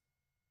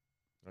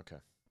 okay,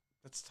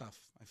 That's tough.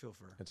 I feel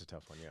for her. that's a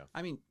tough one. Yeah.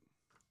 I mean,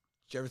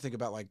 did you ever think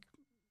about like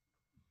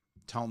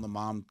telling the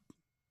mom,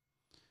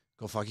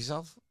 go fuck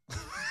yourself?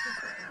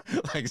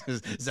 Like,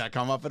 does that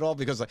come up at all?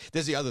 Because like,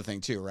 there's the other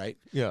thing too, right?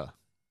 Yeah.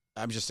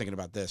 I'm just thinking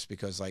about this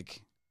because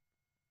like,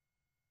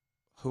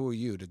 who are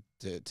you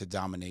to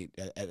dominate,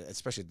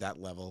 especially at that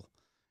level?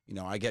 You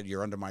know, I get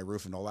you're under my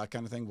roof and all that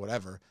kind of thing,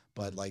 whatever.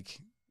 But like,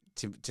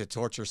 to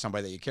torture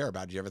somebody that you care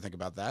about, do you ever think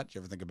about that? Do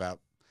you ever think about?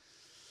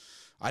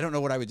 I don't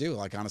know what I would do.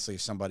 Like honestly,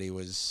 if somebody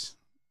was,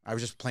 I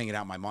was just playing it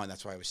out in my mind.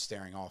 That's why I was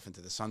staring off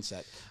into the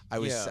sunset. I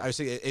was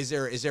thinking, is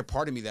there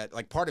part of me that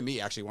like part of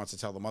me actually wants to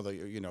tell the mother,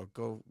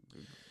 go,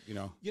 You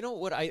know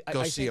what? I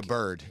see a think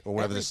bird or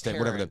whatever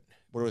every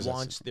what was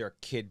wants their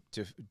kid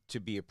to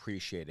be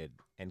appreciated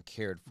and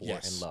cared for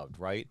Yes. and loved,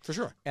 right? for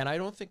sure. And I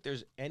don't think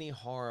there's any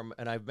harm,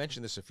 and I've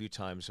mentioned this a few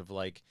times, of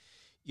like,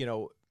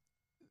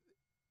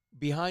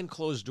 behind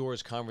closed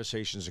doors,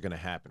 conversations are going to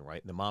happen,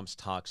 right? And the mom's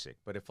toxic.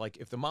 But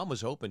if the mom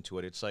was open to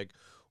it, it's like,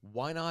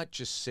 why not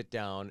just sit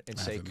down and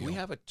say, a can we meal.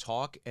 have a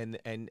talk? And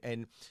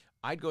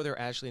I'd go there,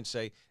 Ashley, and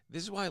say,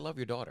 this is why I love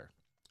your daughter.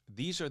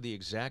 These are the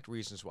exact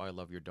reasons why I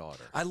love your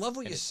daughter. I love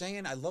what you're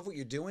saying. I love what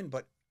you're doing.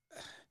 But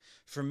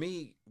for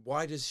me,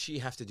 why does she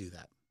have to do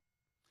that?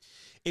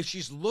 If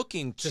she's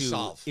looking to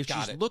solve. if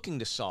Got she's it. looking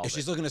to solve If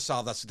she's it, looking to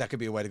solve, that could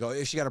be a way to go.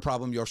 If she got a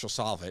problem, she'll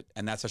solve it,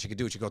 and that's how she could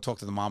do it. She go talk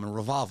to the mom and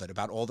revolve it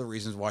about all the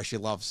reasons why she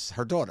loves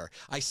her daughter.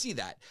 I see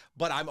that,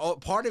 but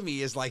part of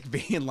me is like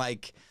being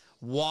like,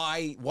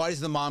 why does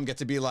the mom get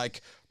to be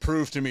like,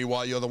 prove to me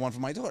why you're the one for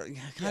my daughter?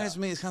 Kind of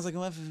me. It sounds like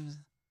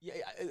Yeah.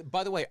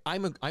 By the way,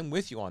 I'm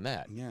with you on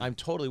that. Yeah. I'm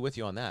totally with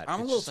you on that.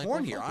 I'm a It's little just like,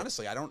 torn well, here, fuck it.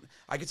 honestly.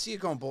 I could see it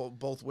going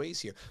both ways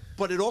here,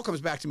 but it all comes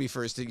back to me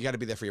first. You got to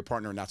be there for your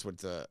partner, and that's what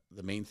the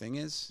main thing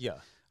is. Yeah.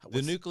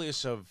 The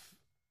nucleus of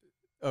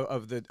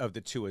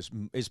the two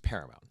is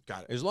paramount.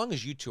 Got it. As long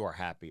as you two are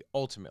happy,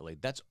 ultimately,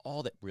 that's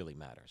all that really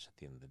matters at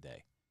the end of the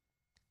day.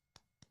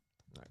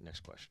 All right,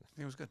 next question. I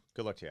think it was good.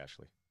 Good luck to you,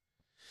 Ashley.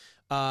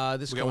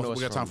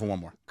 We got time for one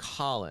more.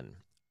 Colin,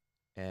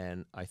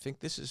 and I think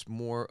this is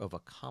more of a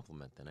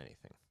compliment than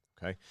anything.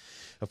 Okay,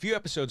 a few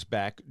episodes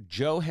back,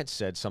 Joe had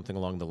said something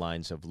along the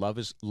lines of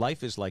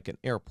life is like an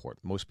airport.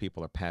 Most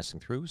people are passing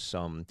through.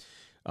 Some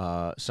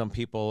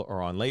people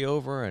are on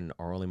layover and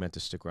are only meant to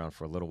stick around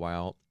for a little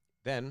while.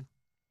 Then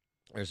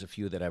there's a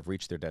few that have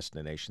reached their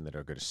destination that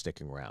are going to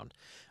stick around.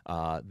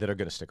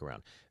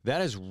 That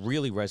has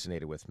really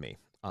resonated with me.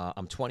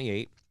 I'm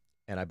 28,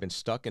 and I've been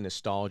stuck in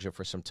nostalgia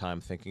for some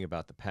time, thinking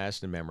about the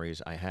past and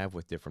memories I have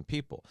with different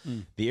people.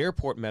 The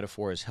airport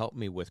metaphor has helped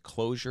me with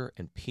closure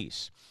and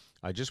peace.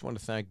 I just want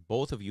to thank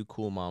both of you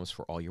cool moms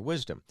for all your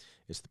wisdom.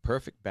 It's the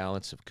perfect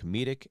balance of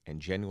comedic and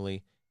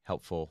genuinely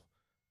helpful.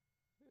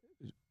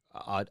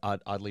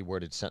 Oddly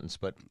worded sentence,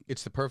 but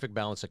it's the perfect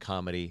balance of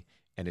comedy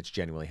and it's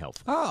genuinely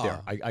helpful. Oh.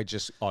 There, I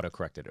just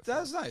auto-corrected it. That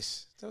was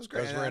nice. That was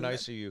great. That was very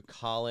nice of you,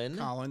 Colin.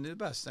 Colin did the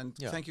best. And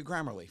Yeah. thank you,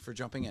 Grammarly, for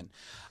jumping in.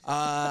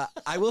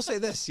 I will say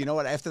this. You know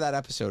what? After that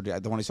episode,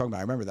 the one he's talking about,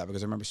 I remember that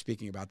because I remember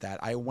speaking about that.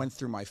 I went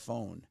through my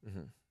phone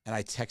and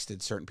I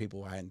texted certain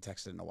people who I hadn't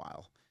texted in a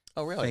while.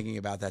 Oh, really? Thinking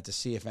about that to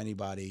see if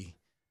anybody,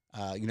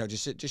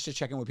 just to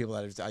check in with people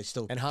that I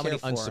still And how care many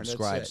for, and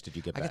unsubscribes that's it. did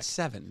you get I back? got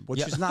 7,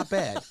 which is not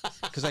bad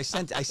because I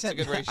sent a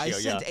good ratio, I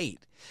sent yeah. 8.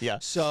 Yeah.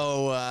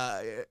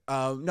 So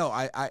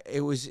no,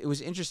 it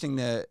was interesting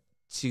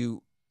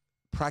to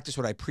practice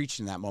what I preached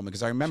in that moment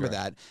because I remember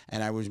that,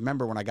 and I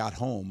remember when I got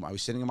home, I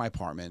was sitting in my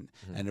apartment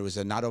and it was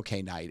a not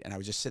okay night, and I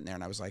was just sitting there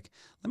and I was like,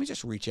 let me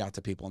just reach out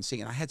to people and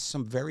see. And I had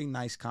some very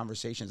nice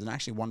conversations and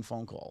actually one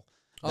phone call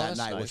that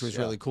night, which was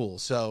really cool.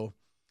 So.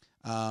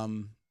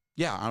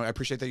 Yeah, I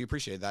appreciate that you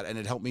appreciate that, and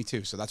it helped me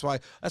too. So that's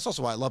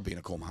also why I love being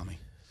a cool mommy.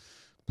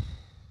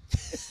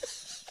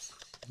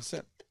 That's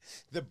it.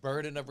 The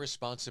burden of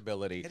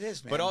responsibility. It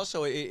is, man. But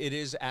also, it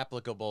is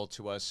applicable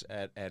to us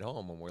at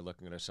home when we're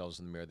looking at ourselves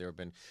in the mirror. There have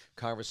been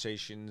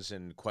conversations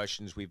and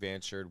questions we've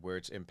answered where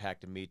it's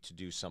impacted me to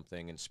do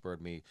something and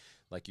spurred me,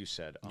 like you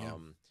said. I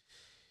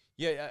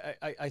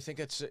think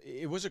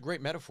it was a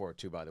great metaphor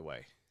too, by the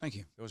way. Thank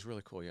you. It was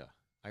really cool, yeah.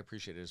 I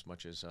appreciate it as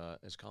much as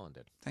Colin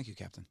did. Thank you,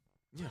 Captain.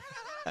 Yeah.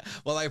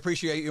 Well, I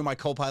appreciate you, my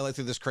co-pilot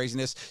through this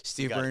craziness.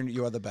 Steve Byrne,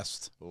 you are the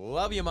best.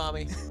 Love you,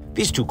 Mommy.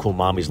 These two cool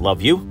mommies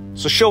love you,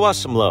 so show us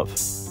some love.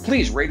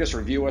 Please rate us,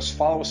 review us,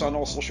 follow us on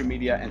all social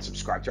media, and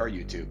subscribe to our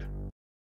YouTube.